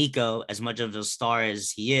Nico, as much of a star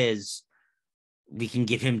as he is. We can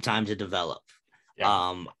give him time to develop.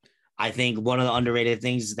 Yeah. I think one of the underrated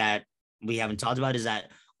things that we haven't talked about is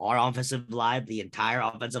that our offensive line, the entire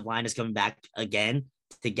offensive line is coming back again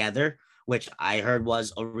together, which I heard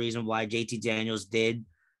was a reason why JT Daniels did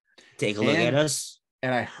take a look at us.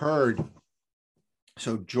 And I heard,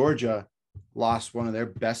 so Georgia lost one of their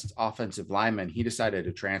best offensive linemen. He decided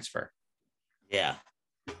to transfer. Yeah.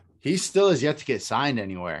 He still is yet to get signed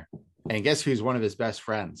anywhere. And guess who's one of his best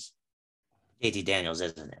friends? JT Daniels,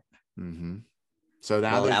 isn't it? Mm-hmm. So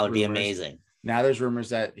now that would be amazing. Now there's rumors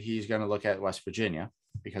that he's going to look at West Virginia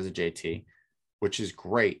because of JT, which is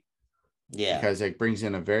great. Yeah. Because it brings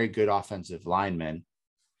in a very good offensive lineman.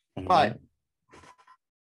 Mm-hmm. But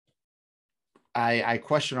I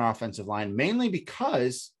question our offensive line mainly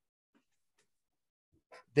because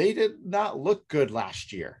they did not look good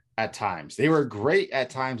last year at times. They were great at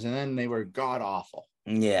times, and then they were god awful.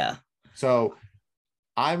 Yeah. So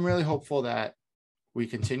I'm really hopeful that we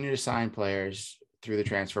continue to sign players through the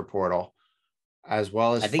transfer portal, as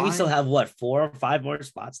well as I think we still have 4 or 5 more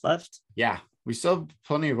spots left. Yeah, we still have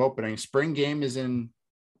plenty of openings. Spring game is in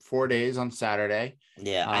 4 days on Saturday.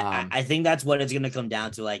 Yeah, I think that's what it's going to come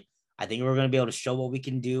down to. Like, I think we're going to be able to show what we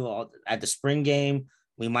can do at the spring game.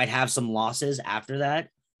 We might have some losses after that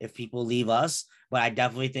if people leave us, but I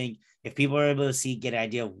definitely think if people are able to get an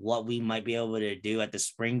idea of what we might be able to do at the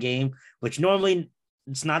spring game, which normally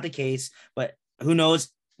it's not the case, but who knows,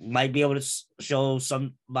 might be able to show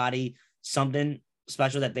somebody something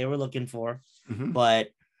special that they were looking for. Mm-hmm. But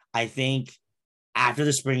I think after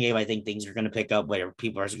the spring game, I think things are going to pick up where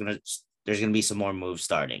people are there's going to be some more moves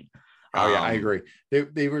starting. Oh yeah, I agree.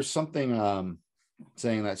 They were something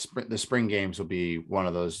saying that the spring games will be one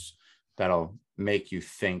of those that'll make you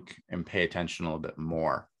think and pay attention a little bit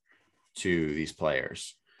more to these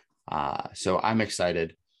players. So I'm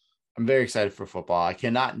excited. I'm very excited for football. I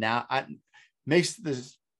cannot now. Makes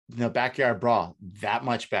this backyard brawl that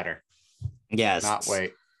much better. Yes. Not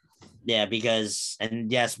wait. Yeah, because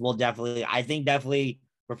yes, I think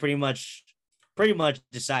we're pretty much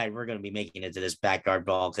decided we're going to be making it to this backyard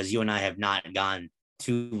brawl because you and I have not gone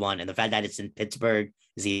to one, and the fact that it's in Pittsburgh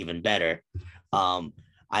is even better.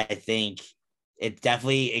 I think it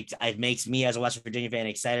definitely it makes me as a West Virginia fan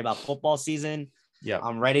excited about football season. Yeah,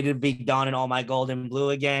 I'm ready to be donning all my gold and blue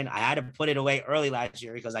again. I had to put it away early last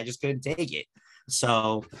year because I just couldn't take it.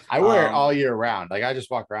 So I wear it all year round. Like I just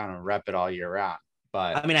walk around and rep it all year round.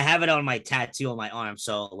 But I mean, I have it on my tattoo on my arm.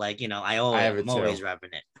 So I'm always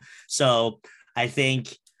repping it. So I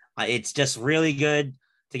think it's just really good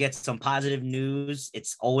to get some positive news.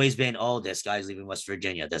 It's always been, this guy's leaving West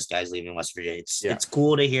Virginia. This guy's leaving West Virginia. It's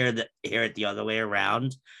cool to hear it the other way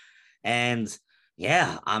around. And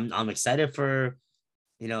yeah, I'm excited for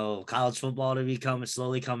college football to be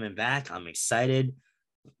slowly coming back. I'm excited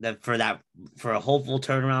for a hopeful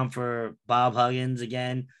turnaround for Bob Huggins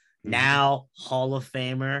again. Mm-hmm. Now Hall of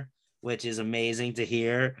Famer, which is amazing to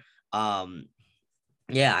hear.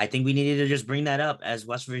 Yeah, I think we needed to just bring that up as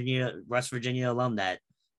West Virginia alum that,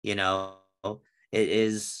 it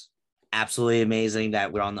is absolutely amazing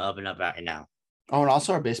that we're on the up and up right now. Oh, and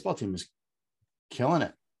also our baseball team is killing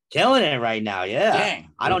it. Killing it right now, yeah. Dang.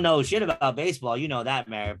 I don't know shit about baseball. You know that,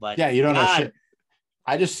 Merritt, but yeah, you don't know shit.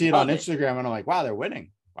 I just see it on Instagram and I'm like, wow, they're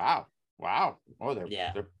winning. Wow. Oh,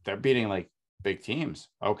 Yeah. they're beating like big teams.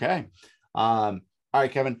 Okay. All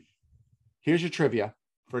right, Kevin. Here's your trivia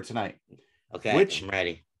for tonight. Okay, Which I'm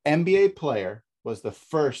ready. NBA player was the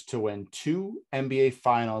first to win 2 NBA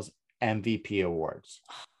Finals MVP awards?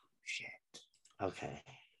 Oh, shit. Okay.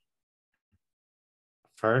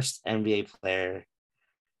 First NBA player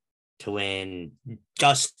to win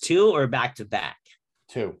just 2 or back to back?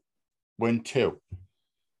 2. Win 2.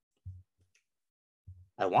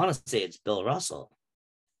 I want to say it's Bill Russell.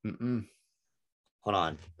 Mm-mm. Hold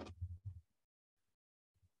on.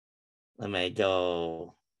 Let me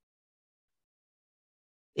go.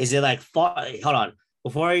 Is it like far? Hold on.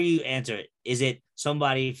 Before you answer it, is it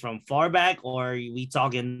somebody from far back or are we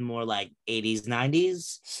talking more like 80s,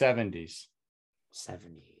 90s? 70s.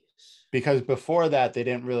 70s. Because before that, they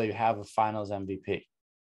didn't really have a Finals MVP.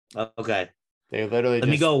 Okay. They literally Let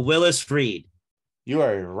me go Willis Reed. You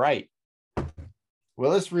are right.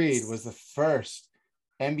 Willis Reed was the first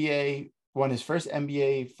won his first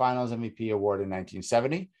NBA Finals MVP award in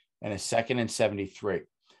 1970 and his second in 73.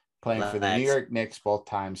 Playing for the New York Knicks both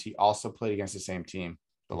times. He also played against the same team,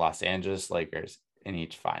 the Los Angeles Lakers, in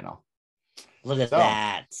each final. Look at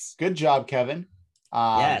that. Good job, Kevin.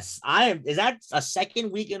 Yes. Is that a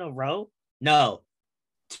second week in a row? No.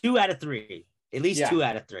 2 out of 3. At least 2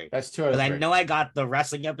 out of 3. That's 2 out of 3. Because I know I got the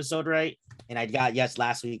wrestling episode right, and I got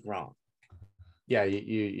last week wrong. Yeah,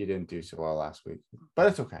 you didn't do so well last week, but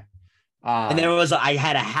it's okay. And I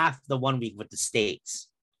had a half the 1 week with the States.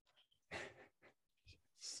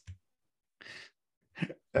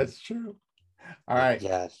 That's true. All right.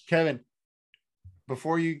 Yes. Kevin,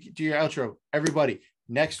 before you do your outro, everybody,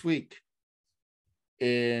 next week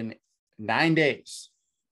in 9 days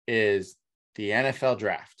is the NFL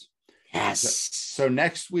draft. Yes. So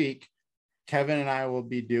next week, Kevin and I will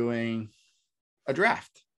be doing a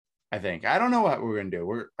draft. I think. I don't know what we're going to do.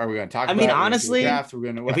 Are we going to talk about honestly, draft?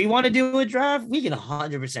 If we want to do a draft, we can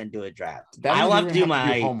 100% do a draft. I will have to do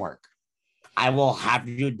my homework. I will have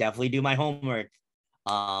to definitely do my homework.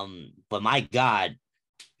 But my God,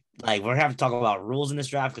 like we're gonna have to talk about rules in this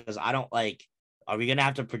draft because I don't like. Are we gonna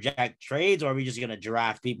have to project trades, or are we just gonna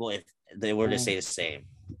draft people if they were to stay the same?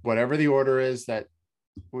 Whatever the order is that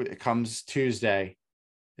it comes Tuesday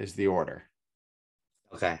is the order.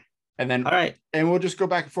 Okay. And then all right, and we'll just go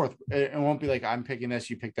back and forth. It won't be like I'm picking this,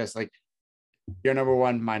 you pick this. Like your number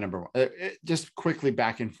one, my number one. Just quickly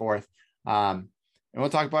back and forth. And we'll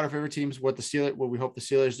talk about our favorite teams, what we hope the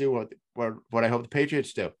Steelers do, what I hope the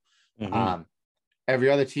Patriots do. Mm-hmm. Every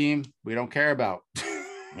other team we don't care about.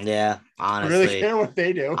 Yeah, honestly, I really care what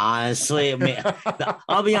they do. Honestly, I mean,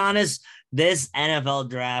 I'll be honest. This NFL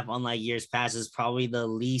draft, unlike years past, is probably the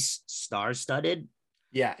least star-studded.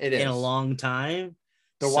 Yeah, it is in a long time.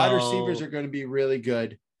 The wide receivers are going to be really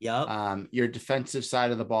good. Yep. Your defensive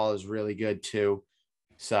side of the ball is really good too.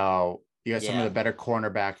 So you got some of the better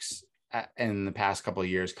cornerbacks in the past couple of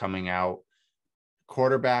years coming out.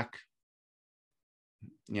 Quarterback,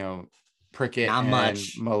 Prickett Not and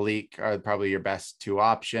much. Malik are probably your best 2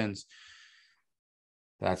 options.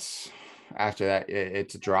 That's after that,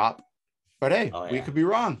 it's a drop. But hey, we could be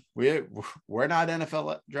wrong. We're not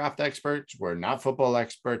NFL draft experts. We're not football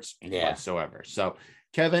experts whatsoever. So,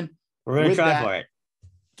 Kevin, we're gonna try for it.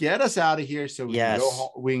 Get us out of here so we can go home.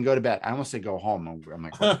 We can go to bed. I almost said go home. I'm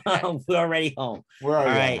like, we're already home. We're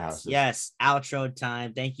already at houses. Yes, outro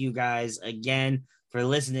time. Thank you guys again for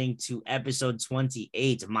listening to episode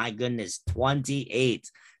 28. My goodness, 28.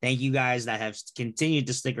 Thank you guys that have continued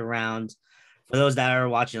to stick around. For those that are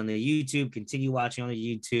watching on the YouTube, continue watching on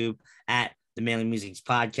the YouTube at the Manly Musings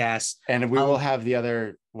Podcast. And we will have the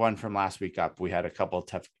other one from last week up. We had a couple of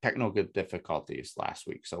technical difficulties last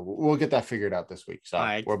week. So we'll get that figured out this week. So all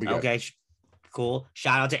right. We'll be good. Okay, cool.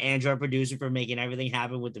 Shout out to Andrew, our producer, for making everything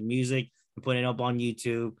happen with the music and putting it up on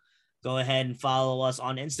YouTube. Go ahead and follow us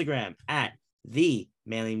on Instagram at the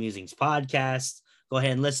Manly Musings Podcast. Go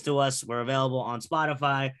ahead and listen to us. We're available on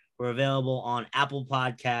Spotify. We're available on Apple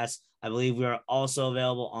Podcasts. I believe we are also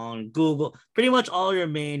available on Google, pretty much all your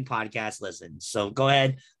main podcast listens. So go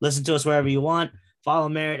ahead, listen to us wherever you want. Follow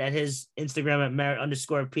Merritt at his Instagram at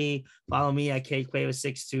Merritt_P. Follow me at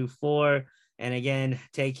KQuaver624. And again,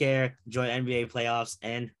 take care, enjoy NBA playoffs,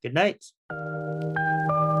 and good night.